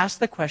to ask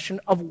the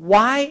question of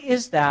why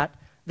is that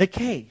the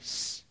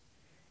case?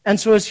 And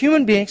so as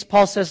human beings,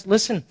 Paul says,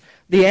 listen,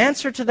 the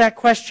answer to that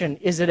question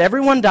is that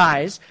everyone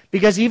dies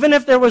because even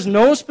if there was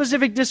no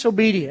specific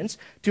disobedience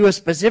to a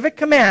specific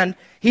command,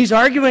 he's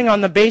arguing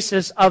on the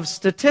basis of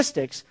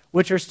statistics,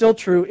 which are still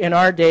true in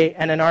our day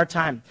and in our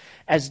time.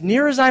 As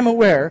near as I'm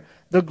aware,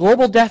 the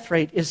global death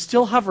rate is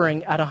still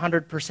hovering at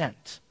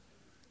 100%.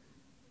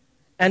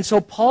 And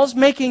so Paul's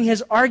making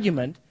his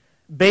argument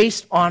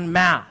based on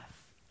math.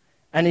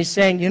 And he's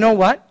saying, you know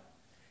what?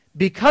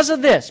 Because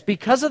of this,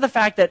 because of the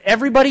fact that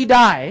everybody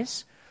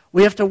dies,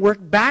 we have to work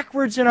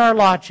backwards in our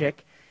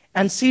logic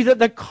and see that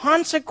the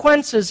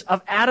consequences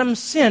of Adam's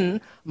sin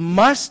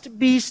must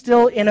be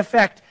still in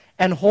effect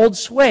and hold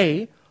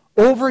sway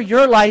over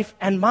your life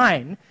and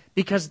mine,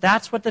 because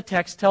that's what the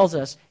text tells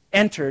us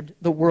entered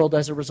the world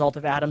as a result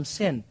of Adam's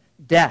sin.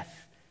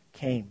 Death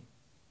came.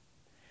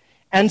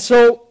 And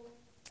so,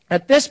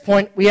 at this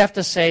point, we have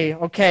to say,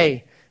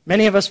 okay,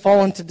 many of us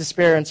fall into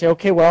despair and say,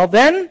 okay, well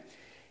then,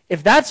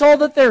 if that's all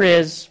that there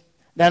is,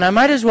 then I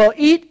might as well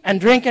eat and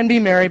drink and be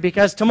merry,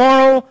 because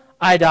tomorrow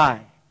I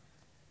die.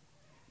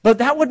 But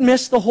that would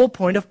miss the whole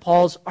point of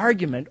Paul's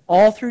argument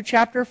all through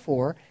chapter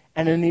 4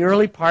 and in the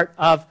early part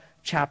of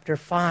chapter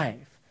 5.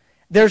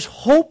 There's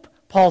hope,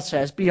 Paul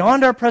says,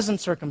 beyond our present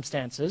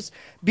circumstances,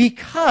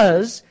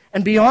 because,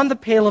 and beyond the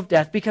pale of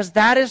death, because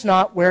that is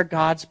not where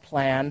God's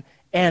plan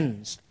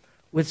ends,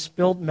 with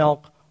spilled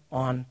milk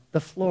on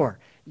the floor.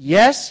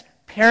 Yes,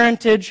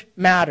 parentage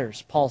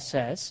matters, Paul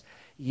says.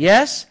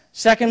 Yes,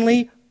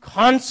 secondly,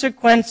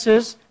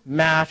 consequences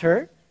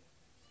matter.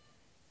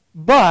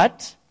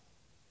 But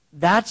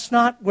that's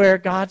not where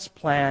God's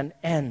plan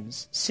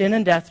ends. Sin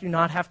and death do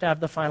not have to have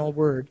the final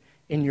word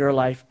in your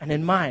life and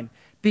in mine.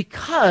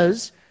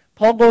 Because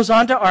Paul goes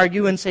on to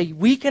argue and say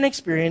we can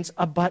experience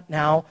a but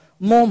now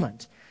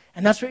moment.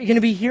 And that's what you're going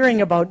to be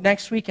hearing about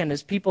next weekend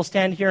as people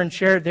stand here and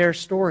share their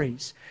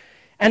stories.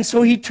 And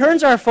so he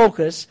turns our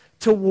focus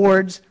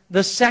towards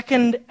the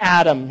second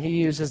Adam.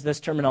 He uses this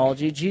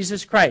terminology,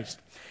 Jesus Christ.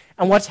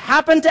 And what's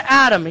happened to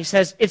Adam, he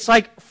says, it's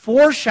like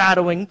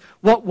foreshadowing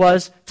what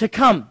was to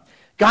come.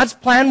 God's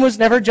plan was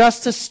never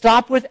just to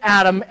stop with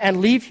Adam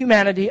and leave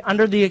humanity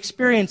under the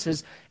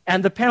experiences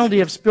and the penalty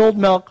of spilled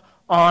milk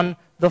on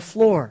the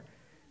floor.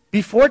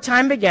 Before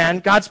time began,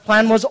 God's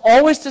plan was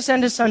always to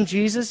send his son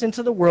Jesus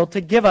into the world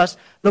to give us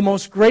the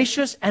most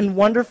gracious and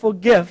wonderful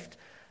gift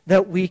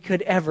that we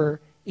could ever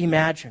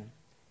imagine.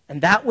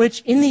 And that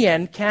which in the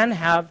end can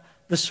have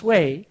the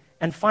sway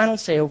and final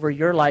say over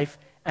your life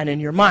and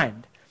in your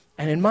mind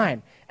and in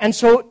mine. And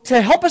so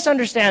to help us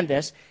understand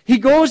this, he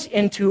goes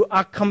into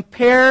a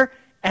compare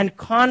and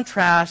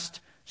contrast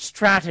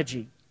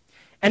strategy.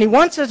 And he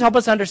wants to help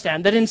us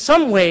understand that in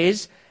some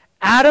ways,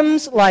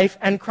 Adam's life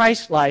and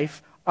Christ's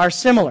life are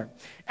similar.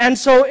 And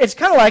so it's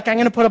kind of like, I'm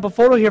going to put up a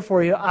photo here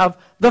for you of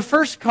the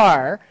first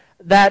car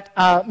that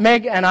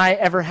Meg and I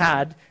ever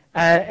had,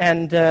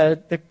 and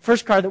the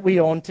first car that we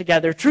owned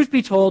together. Truth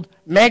be told,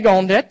 Meg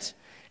owned it,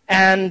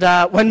 and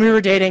when we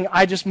were dating,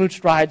 I just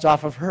mooched rides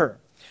off of her.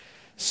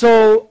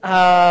 So,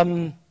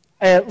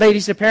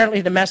 ladies,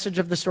 apparently the message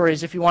of the story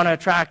is if you want to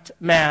attract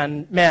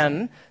men,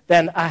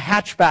 then a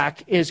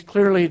hatchback is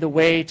clearly the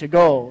way to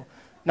go.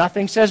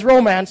 Nothing says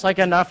romance like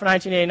a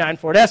 1989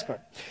 Ford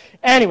Escort.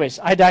 Anyways,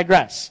 I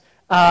digress.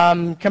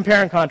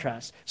 Compare and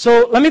contrast.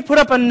 So let me put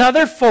up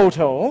another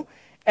photo.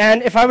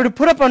 And if I were to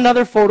put up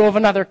another photo of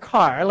another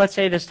car, let's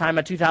say this time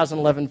a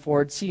 2011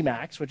 Ford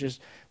C-Max, which is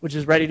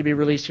ready to be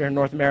released here in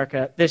North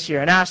America this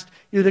year, and asked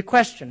you the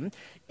question,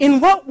 in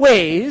what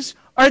ways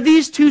are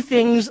these two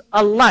things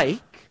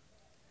alike?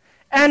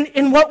 And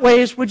in what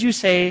ways would you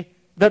say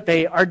that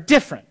they are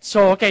different?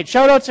 So, okay,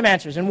 shout out some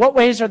answers. In what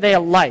ways are they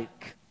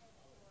alike?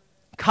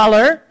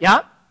 Color,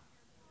 yeah.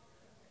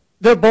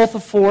 They're both a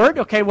Ford.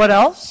 Okay, what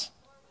else?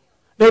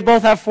 They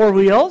both have four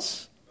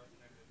wheels.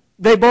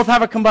 They both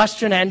have a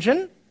combustion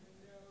engine.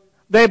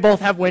 They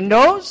both have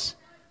windows,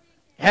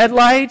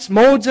 headlights,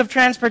 modes of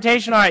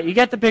transportation. All right, you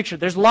get the picture.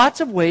 There's lots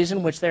of ways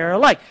in which they are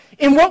alike.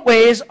 In what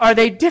ways are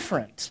they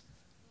different?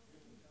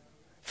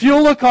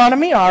 Fuel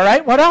economy, all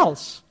right. What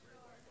else?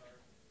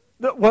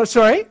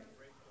 Sorry?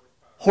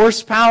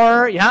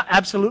 Horsepower, yeah,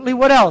 absolutely.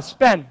 What else?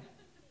 Ben?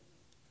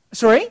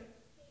 Sorry?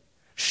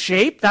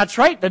 Shape, that's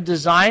right. The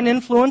design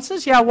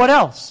influences, yeah, what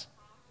else?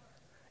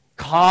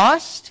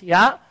 Cost,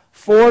 yeah.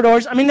 Four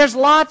doors. I mean, there's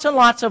lots and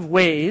lots of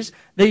ways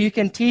that you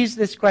can tease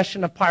this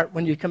question apart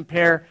when you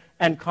compare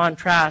and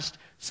contrast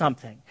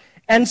something.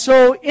 And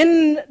so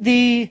in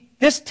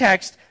this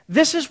text,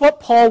 this is what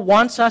Paul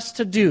wants us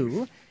to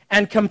do,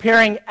 and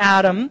comparing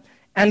Adam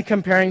and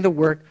comparing the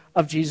work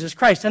of Jesus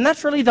Christ. And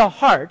that's really the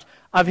heart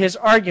of his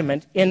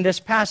argument in this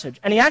passage.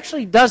 And he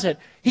actually does it.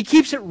 He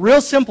keeps it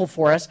real simple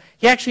for us.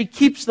 He actually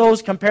keeps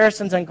those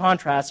comparisons and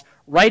contrasts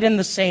right in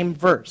the same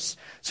verse.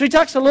 So he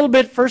talks a little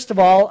bit, first of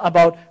all,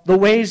 about the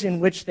ways in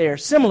which they are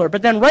similar.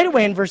 But then right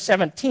away in verse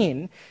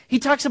 17, he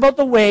talks about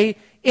the way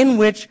in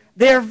which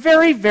they are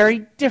very,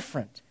 very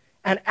different.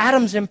 And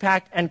Adam's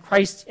impact and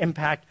Christ's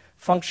impact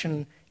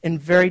function in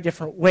very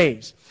different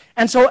ways.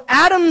 And so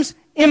Adam's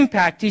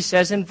impact, he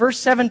says in verse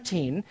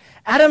 17,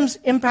 Adam's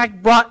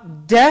impact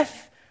brought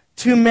death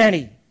to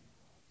many.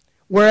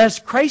 Whereas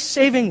Christ's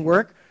saving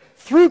work,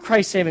 through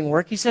Christ's saving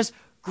work, he says,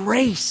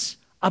 grace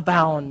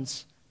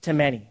abounds to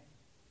many.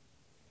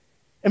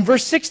 In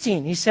verse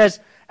 16, he says,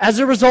 as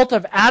a result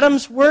of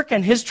Adam's work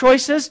and his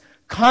choices,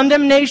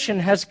 condemnation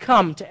has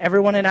come to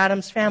everyone in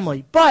Adam's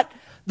family. But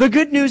The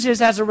good news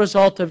is, as a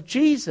result of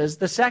Jesus,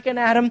 the second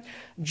Adam,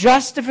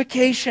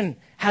 justification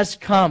has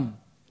come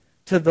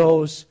to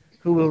those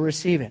who will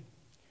receive it.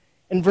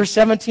 In verse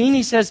 17,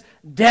 he says,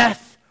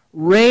 death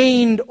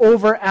reigned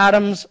over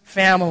Adam's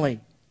family.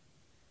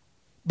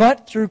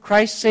 But through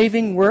Christ's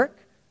saving work,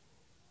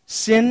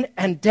 sin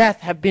and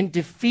death have been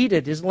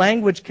defeated. His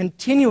language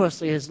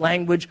continuously is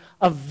language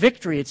of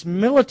victory. It's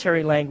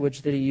military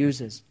language that he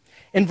uses.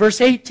 In verse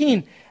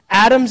 18,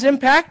 Adam's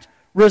impact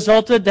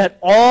resulted that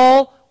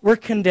all were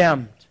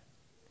condemned.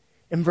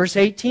 In verse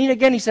 18,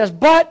 again, he says,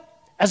 but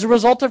as a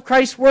result of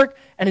Christ's work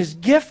and his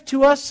gift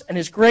to us and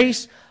his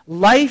grace,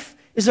 life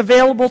is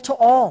available to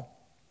all.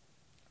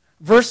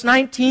 Verse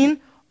 19,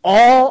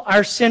 all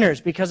are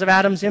sinners because of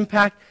Adam's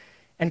impact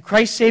and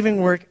Christ's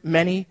saving work,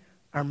 many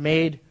are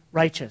made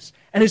righteous.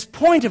 And his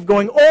point of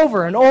going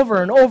over and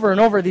over and over and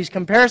over these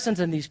comparisons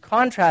and these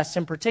contrasts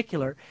in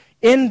particular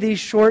in these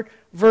short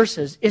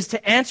verses is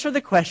to answer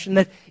the question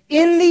that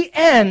in the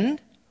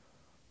end,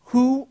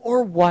 who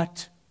or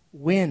what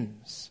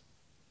wins?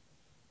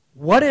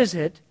 What is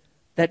it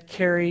that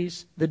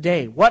carries the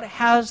day? What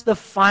has the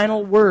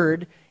final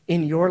word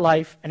in your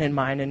life and in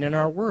mine and in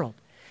our world?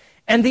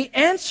 And the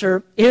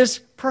answer is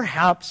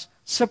perhaps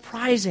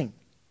surprising.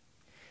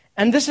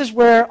 And this is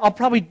where I'll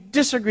probably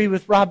disagree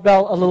with Rob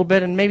Bell a little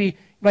bit, and maybe you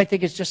might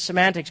think it's just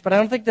semantics, but I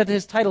don't think that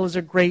his title is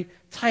a great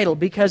title,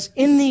 because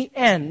in the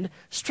end,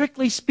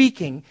 strictly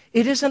speaking,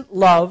 it isn't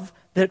love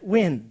that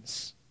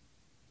wins.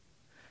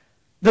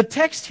 The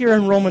text here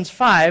in Romans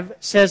 5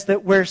 says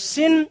that where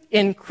sin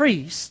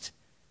increased,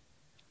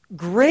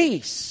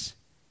 grace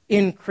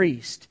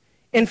increased.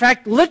 In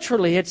fact,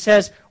 literally it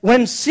says,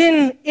 when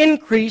sin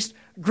increased,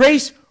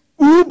 grace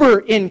uber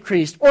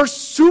increased or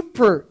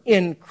super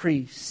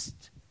increased.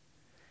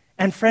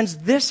 And friends,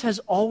 this has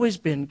always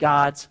been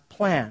God's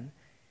plan.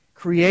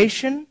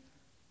 Creation,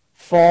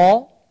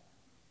 fall,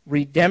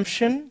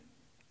 redemption,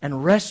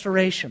 and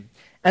restoration.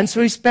 And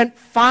so he spent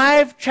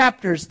 5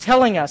 chapters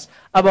telling us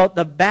about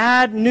the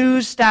bad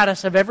news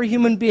status of every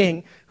human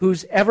being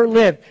who's ever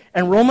lived.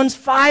 And Romans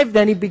 5,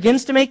 then, he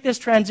begins to make this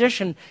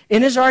transition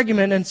in his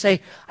argument and say,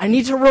 I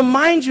need to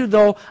remind you,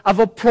 though, of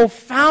a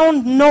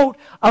profound note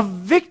of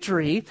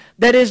victory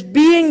that is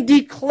being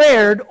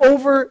declared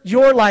over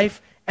your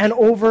life and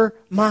over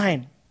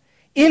mine.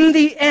 In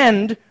the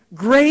end,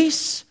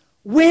 grace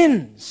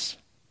wins.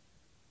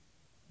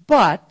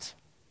 But,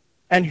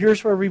 and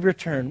here's where we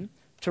return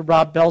to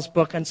Rob Bell's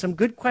book and some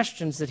good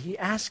questions that he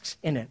asks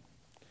in it.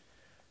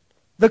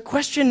 The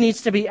question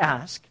needs to be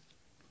asked,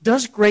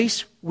 does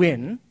grace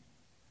win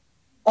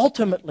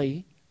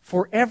ultimately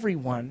for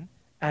everyone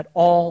at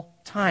all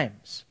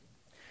times?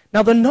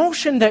 Now, the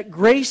notion that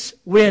grace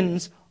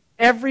wins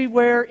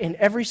everywhere, in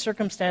every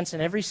circumstance,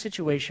 in every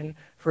situation,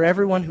 for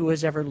everyone who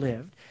has ever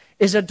lived,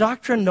 is a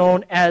doctrine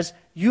known as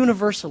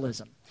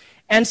universalism.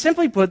 And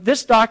simply put,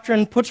 this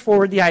doctrine puts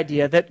forward the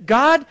idea that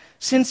God,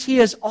 since he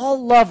is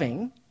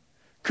all-loving,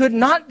 could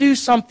not do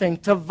something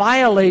to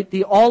violate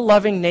the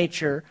all-loving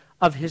nature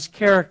of his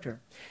character.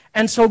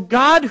 And so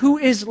God, who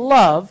is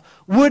love,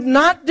 would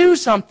not do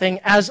something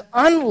as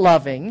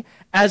unloving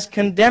as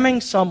condemning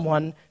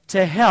someone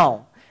to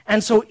hell.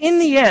 And so in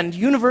the end,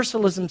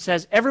 universalism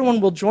says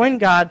everyone will join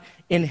God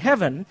in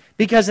heaven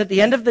because at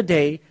the end of the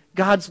day,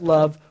 God's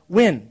love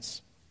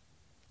wins.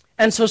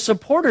 And so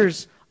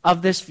supporters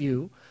of this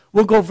view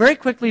will go very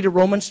quickly to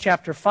Romans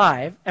chapter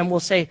 5 and will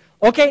say,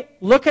 okay,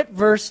 look at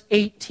verse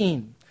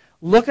 18.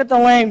 Look at the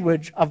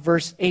language of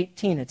verse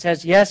 18. It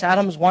says, yes,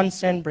 Adam's one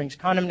sin brings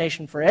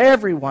condemnation for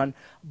everyone,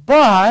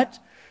 but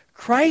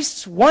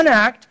Christ's one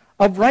act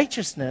of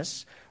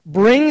righteousness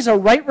brings a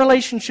right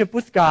relationship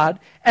with God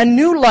and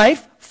new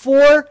life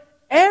for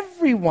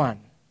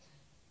everyone.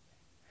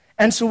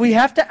 And so we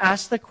have to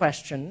ask the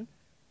question,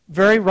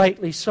 very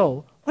rightly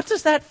so, what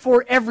does that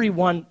for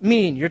everyone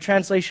mean? Your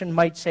translation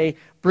might say,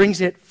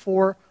 brings it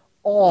for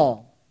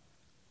all.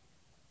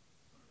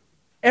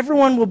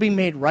 Everyone will be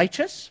made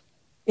righteous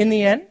in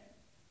the end.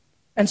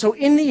 And so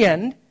in the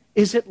end,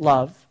 is it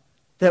love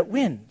that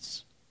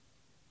wins?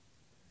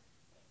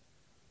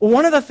 Well,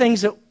 one of the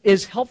things that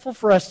is helpful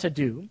for us to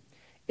do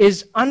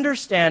is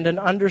understand and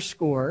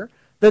underscore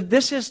that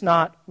this is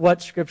not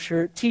what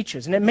Scripture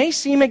teaches. And it may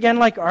seem, again,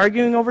 like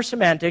arguing over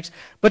semantics,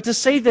 but to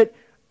say that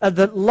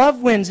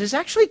love wins is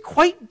actually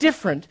quite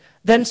different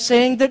than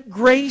saying that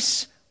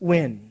grace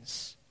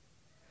wins.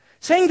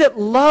 Saying that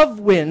love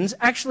wins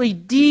actually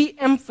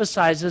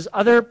de-emphasizes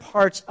other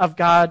parts of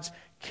God's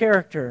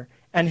character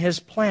and his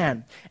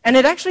plan. And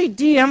it actually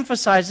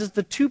de-emphasizes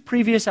the 2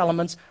 previous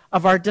elements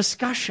of our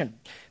discussion.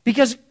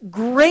 Because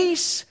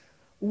grace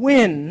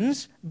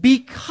wins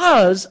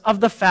because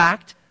of the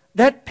fact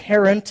that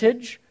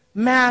parentage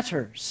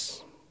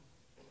matters.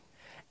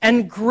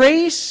 And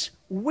grace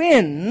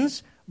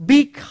wins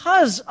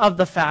because of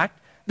the fact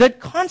that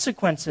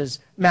consequences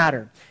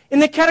matter. In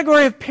the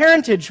category of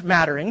parentage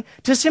mattering,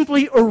 to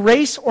simply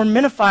erase or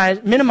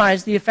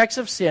minimize the effects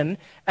of sin,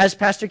 as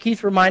Pastor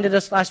Keith reminded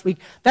us last week,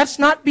 that's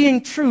not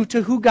being true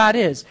to who God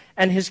is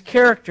and his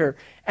character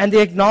and the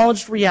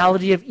acknowledged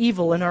reality of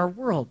evil in our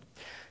world.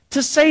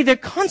 To say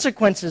that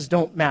consequences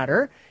don't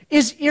matter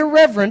is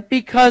irreverent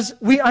because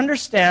we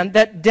understand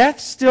that death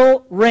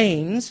still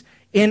reigns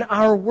in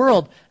our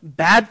world.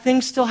 Bad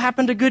things still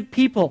happen to good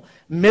people.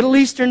 Middle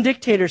Eastern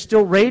dictators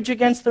still rage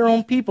against their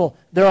own people.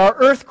 There are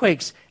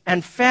earthquakes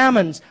and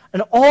famines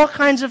and all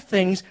kinds of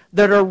things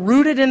that are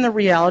rooted in the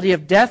reality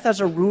of death as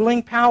a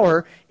ruling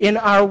power in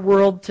our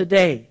world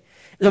today.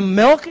 The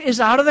milk is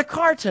out of the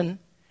carton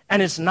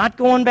and it's not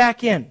going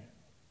back in.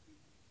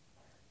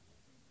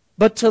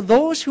 But to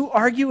those who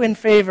argue in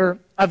favor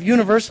of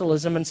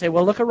universalism and say,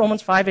 well, look at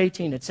Romans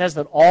 5:18. It says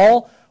that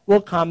all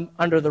will come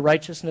under the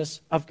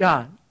righteousness of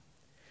God.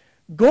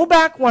 Go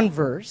back one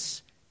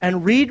verse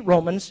and read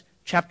Romans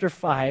chapter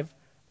 5,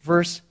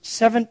 verse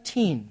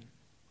 17.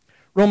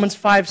 Romans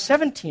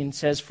 5:17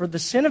 says, for the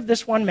sin of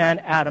this one man,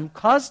 Adam,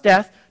 caused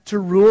death to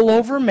rule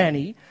over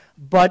many,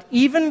 but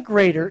even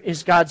greater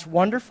is God's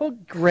wonderful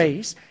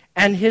grace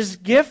and his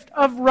gift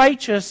of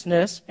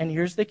righteousness, and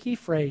here's the key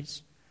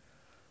phrase,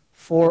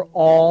 for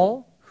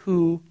all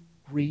who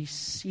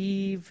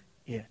receive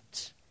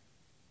it.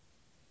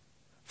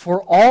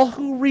 For all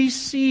who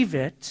receive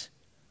it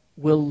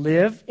will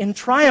live in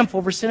triumph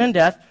over sin and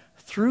death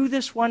through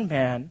this one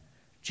man,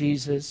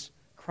 Jesus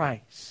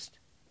Christ.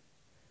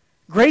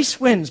 Grace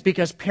wins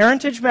because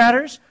parentage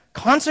matters,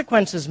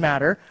 consequences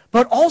matter,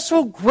 but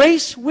also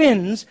grace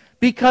wins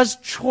because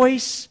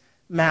choice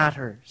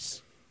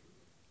matters.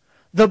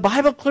 The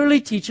Bible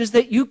clearly teaches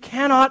that you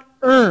cannot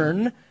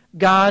earn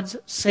God's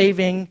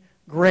saving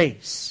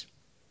grace.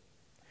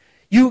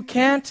 You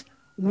can't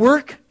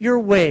work your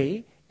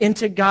way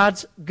into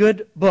God's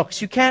good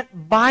books. You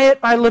can't buy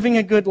it by living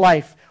a good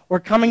life or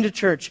coming to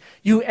church.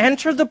 You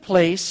enter the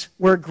place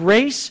where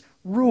grace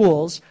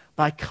rules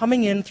by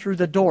coming in through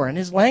the door. And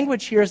his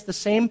language here is the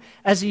same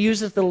as he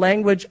uses the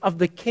language of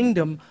the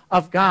kingdom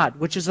of God,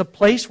 which is a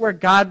place where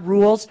God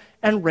rules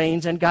and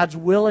reigns and God's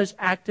will is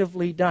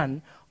actively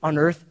done on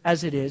earth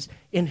as it is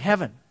in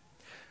heaven.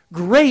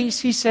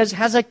 Grace, he says,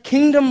 has a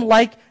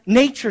kingdom-like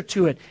nature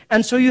to it.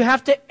 And so you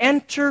have to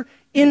enter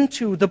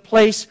into the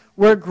place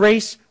where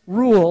grace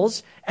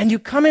rules, and you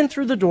come in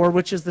through the door,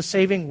 which is the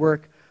saving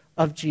work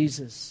of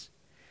Jesus.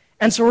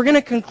 And so we're going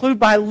to conclude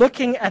by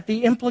looking at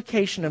the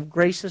implication of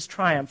grace's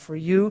triumph for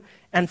you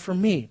and for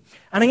me.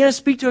 And I'm going to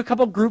speak to a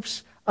couple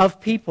groups of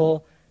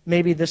people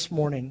maybe this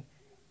morning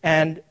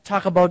and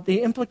talk about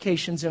the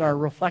implications in our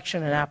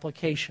reflection and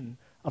application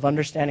of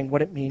understanding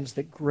what it means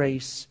that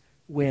grace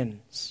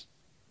wins.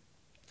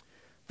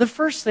 The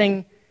first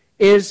thing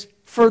is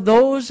for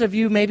those of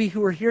you maybe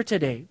who are here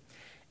today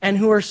and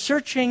who are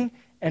searching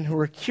and who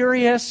are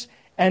curious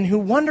and who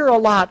wonder a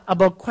lot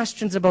about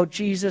questions about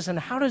Jesus and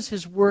how does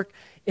his work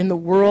in the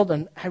world.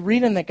 And I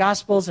read in the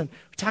Gospels and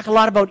we talk a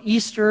lot about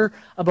Easter,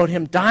 about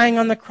him dying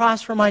on the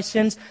cross for my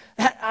sins.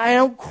 I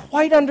don't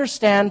quite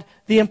understand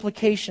the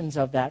implications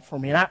of that for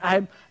me. And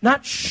I'm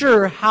not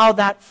sure how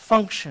that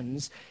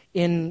functions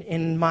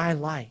in my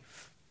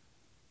life.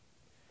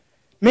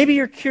 Maybe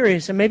you're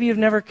curious and maybe you've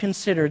never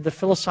considered the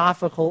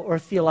philosophical or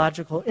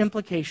theological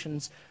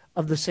implications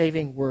of the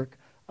saving work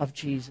of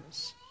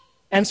Jesus.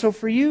 And so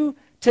for you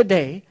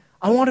today,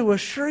 I want to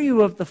assure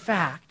you of the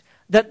fact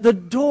that the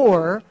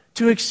door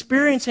to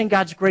experiencing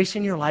God's grace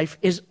in your life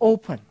is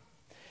open.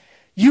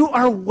 You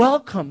are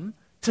welcome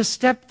to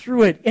step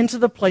through it into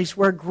the place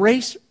where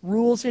grace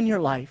rules in your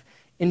life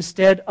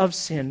instead of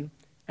sin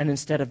and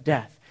instead of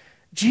death.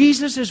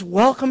 Jesus is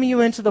welcoming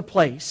you into the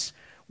place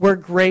where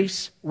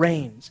grace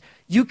reigns.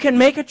 You can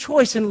make a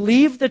choice and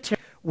leave the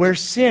territory where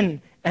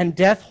sin and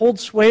death hold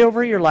sway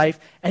over your life,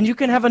 and you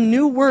can have a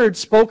new word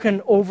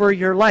spoken over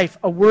your life,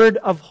 a word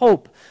of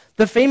hope.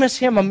 The famous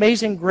hymn,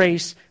 Amazing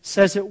Grace,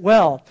 says it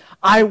well.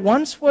 I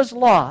once was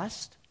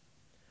lost,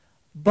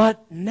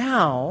 but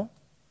now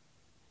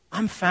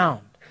I'm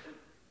found.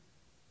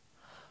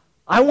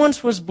 I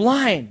once was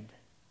blind.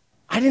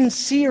 I didn't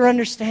see or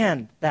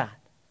understand that.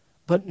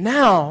 But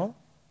now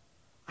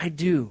I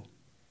do.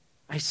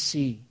 I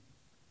see.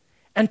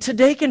 And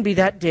today can be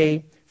that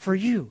day for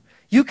you.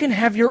 You can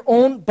have your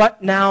own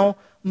but now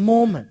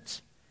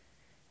moment.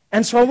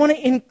 And so I want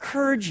to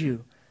encourage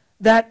you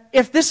that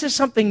if this is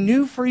something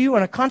new for you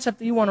and a concept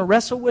that you want to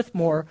wrestle with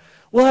more,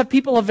 we'll have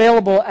people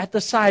available at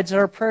the sides at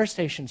our prayer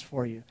stations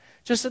for you,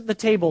 just at the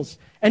tables.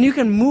 And you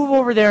can move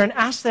over there and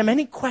ask them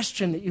any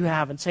question that you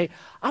have and say,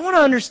 I want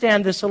to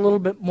understand this a little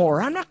bit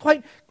more. I'm not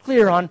quite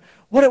clear on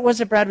what it was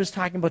that Brad was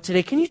talking about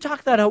today. Can you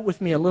talk that out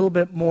with me a little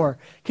bit more?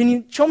 Can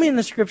you show me in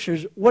the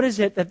scriptures what is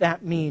it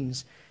that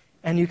means?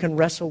 And you can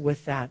wrestle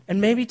with that.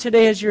 And maybe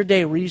today is your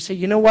day where you say,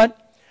 you know what?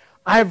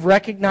 I've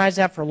recognized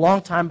that for a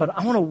long time, but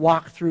I want to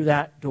walk through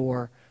that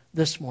door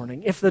this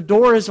morning. If the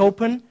door is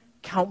open,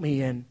 count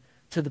me in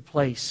to the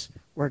place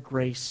where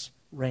grace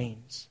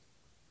reigns.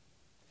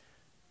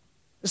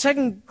 The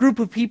second group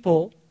of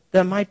people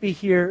that might be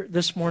here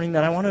this morning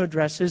that I want to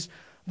address is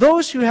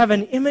those who have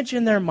an image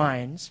in their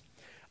minds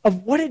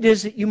of what it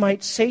is that you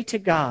might say to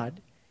God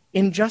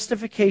in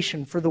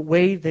justification for the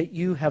way that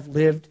you have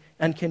lived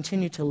and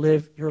continue to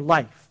live your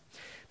life.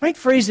 I might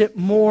phrase it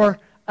more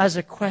as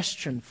a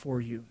question for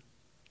you.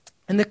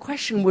 And the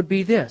question would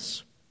be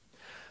this: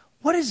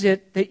 What is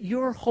it that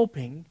you're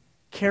hoping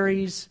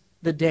carries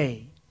the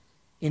day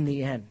in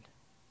the end?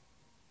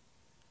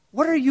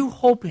 What are you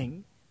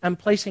hoping and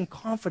placing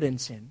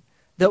confidence in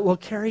that will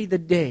carry the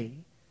day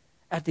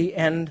at the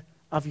end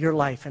of your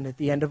life and at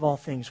the end of all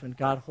things when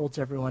God holds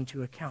everyone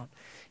to account?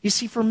 You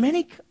see, for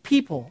many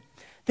people,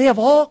 they have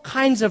all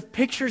kinds of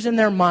pictures in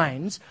their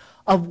minds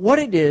of what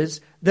it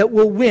is that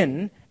will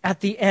win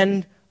at the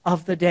end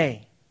of the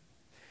day.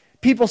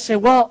 People say,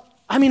 well,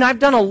 I've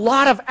done a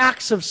lot of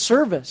acts of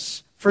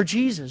service for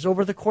Jesus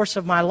over the course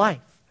of my life.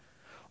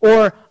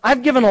 Or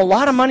I've given a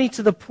lot of money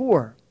to the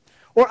poor.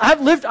 Or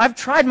I've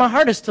tried my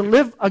hardest to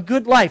live a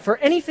good life. Or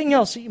anything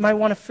else that you might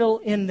want to fill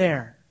in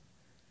there.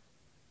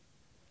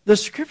 The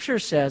Scripture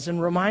says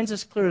and reminds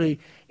us clearly,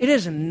 it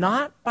is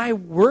not by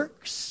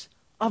works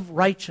of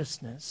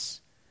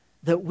righteousness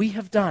that we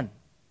have done,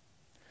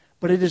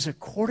 but it is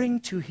according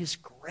to His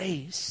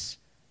grace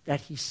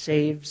that He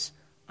saves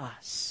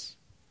us.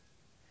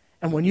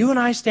 And when you and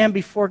I stand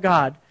before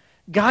God,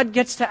 God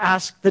gets to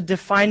ask the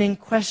defining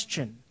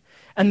question.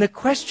 And the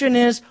question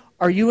is,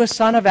 are you a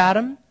son of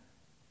Adam?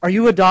 Are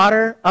you a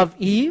daughter of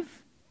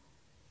Eve?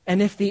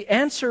 And if the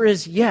answer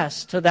is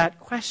yes to that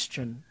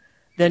question,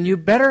 then you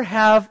better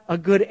have a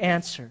good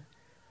answer.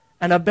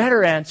 And a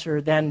better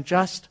answer than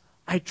just,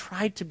 I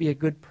tried to be a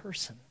good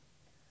person.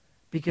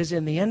 Because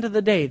in the end of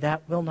the day,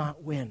 that will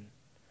not win.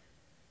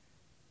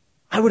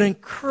 I would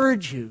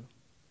encourage you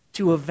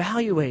to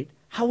evaluate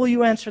how will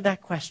you answer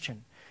that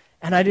question.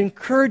 And I'd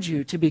encourage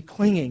you to be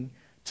clinging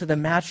to the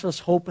matchless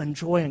hope and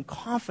joy and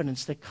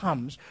confidence that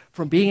comes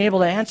from being able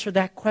to answer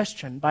that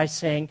question by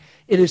saying,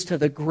 it is to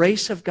the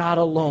grace of God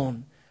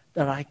alone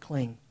that I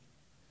cling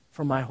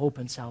for my hope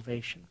and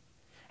salvation.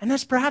 And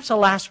that's perhaps a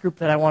last group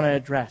that I want to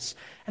address.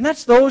 And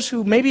that's those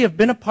who maybe have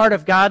been a part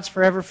of God's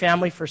forever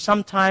family for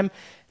some time,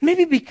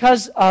 maybe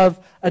because of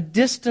a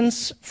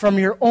distance from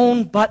your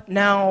own but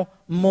now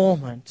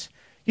moment.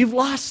 You've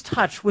lost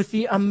touch with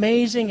the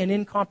amazing and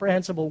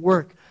incomprehensible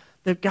work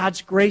that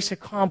God's grace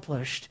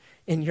accomplished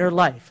in your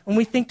life. And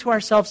we think to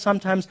ourselves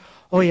sometimes,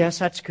 oh yes,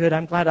 that's good.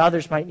 I'm glad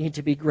others might need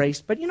to be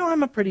graced. But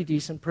I'm a pretty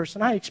decent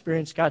person. I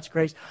experience God's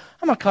grace.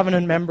 I'm a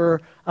covenant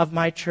member of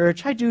my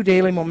church. I do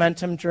daily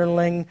momentum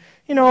journaling.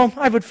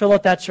 I would fill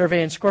out that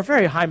survey and score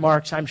very high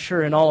marks, I'm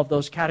sure, in all of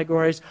those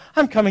categories.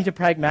 I'm coming to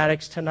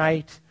pragmatics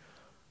tonight.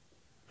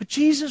 But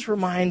Jesus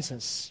reminds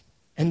us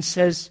and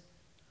says,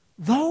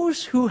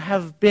 those who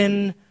have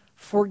been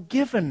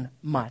forgiven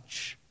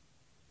much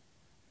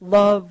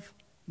love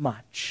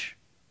much.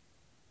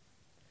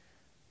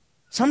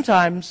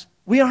 Sometimes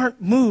we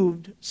aren't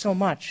moved so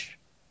much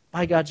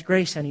by God's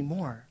grace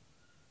anymore.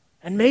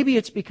 And maybe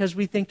it's because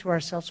we think to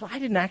ourselves, well, I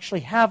didn't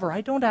actually have, or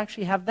I don't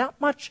actually have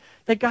that much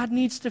that God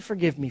needs to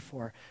forgive me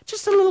for.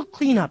 Just a little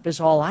cleanup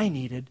is all I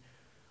needed.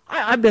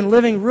 I've been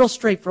living real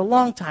straight for a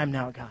long time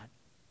now, God.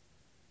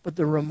 But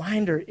the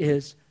reminder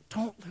is,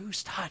 don't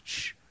lose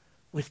touch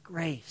with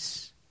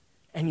grace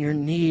and your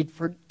need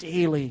for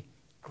daily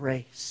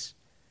grace.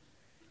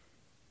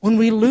 When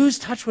we lose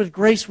touch with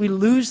grace, we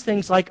lose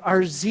things like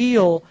our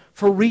zeal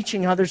for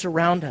reaching others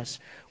around us.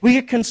 We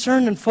get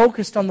concerned and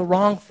focused on the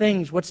wrong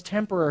things, what's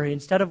temporary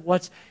instead of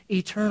what's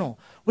eternal.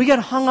 We get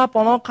hung up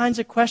on all kinds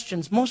of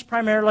questions, most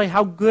primarily,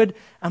 how good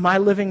am I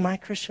living my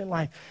Christian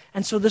life?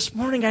 And so this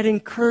morning I'd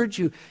encourage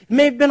you, it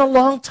may have been a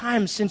long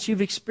time since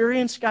you've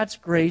experienced God's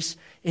grace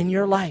in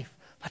your life,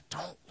 but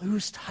don't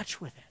lose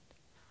touch with it.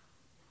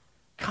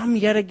 Come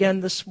yet again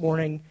this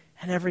morning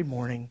and every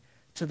morning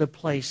to the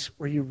place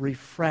where you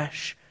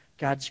refresh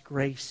God's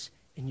grace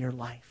in your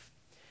life.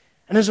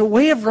 And as a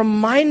way of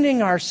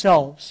reminding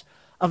ourselves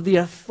of the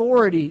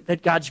authority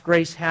that God's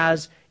grace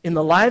has in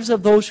the lives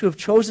of those who have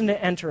chosen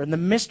to enter and the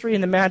mystery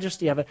and the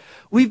majesty of it,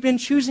 we've been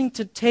choosing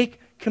to take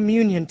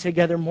communion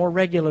together more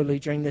regularly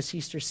during this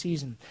Easter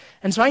season.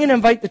 And so I'm going to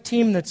invite the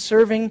team that's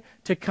serving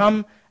to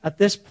come at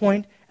this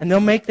point, and they'll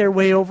make their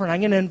way over, and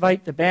I'm going to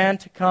invite the band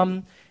to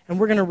come, and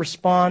we're going to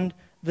respond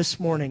this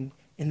morning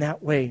in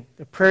that way.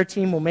 The prayer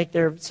team will make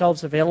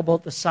themselves available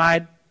at the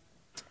side.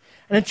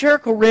 And at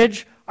Jericho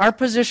Ridge, our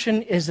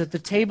position is that the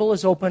table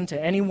is open to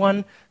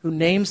anyone who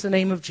names the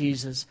name of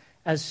Jesus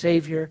as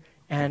Savior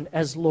and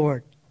as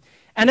Lord.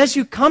 And as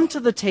you come to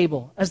the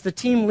table, as the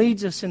team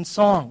leads us in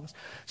songs,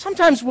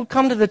 sometimes we'll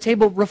come to the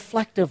table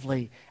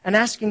reflectively and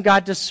asking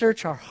God to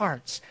search our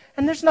hearts.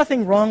 And there's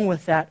nothing wrong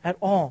with that at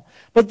all.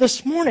 But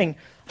this morning,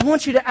 I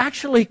want you to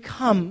actually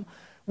come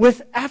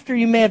with, after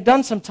you may have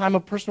done some time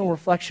of personal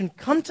reflection,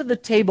 come to the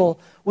table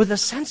with a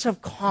sense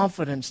of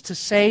confidence to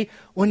say,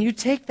 when you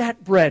take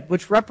that bread,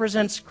 which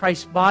represents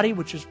Christ's body,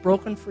 which is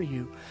broken for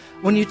you,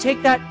 when you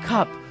take that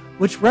cup,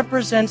 which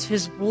represents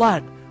His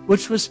blood,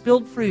 which was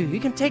spilled for you, you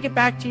can take it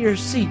back to your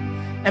seat.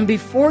 And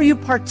before you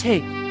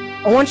partake,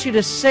 I want you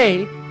to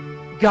say,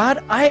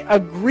 God, I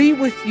agree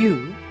with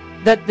you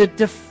that the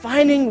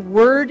defining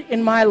word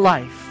in my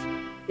life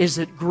is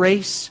that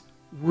grace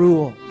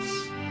rules.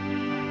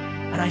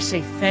 And I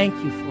say thank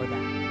you for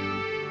that.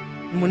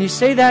 And when you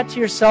say that to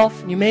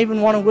yourself, and you may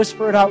even want to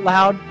whisper it out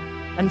loud,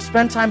 and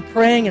spend time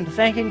praying and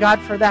thanking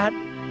God for that,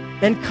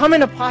 then come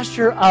in a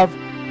posture of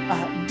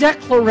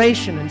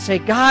declaration and say,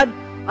 God,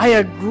 I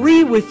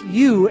agree with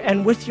you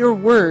and with your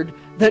word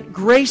that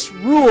grace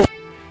rules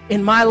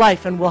in my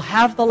life and will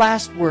have the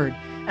last word.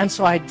 And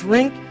so I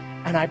drink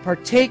and I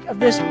partake of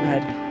this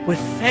bread with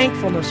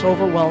thankfulness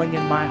overwhelming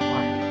in my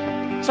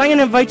heart. So I'm going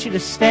to invite you to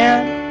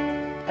stand,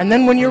 and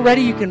then when you're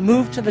ready, you can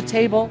move to the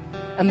table,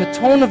 and the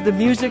tone of the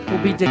music will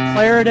be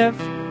declarative,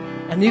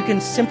 and you can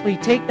simply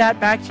take that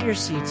back to your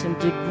seats and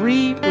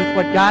agree with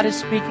what God is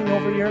speaking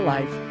over your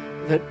life,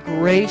 that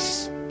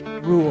grace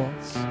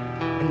rules,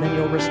 and then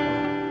you'll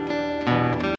respond.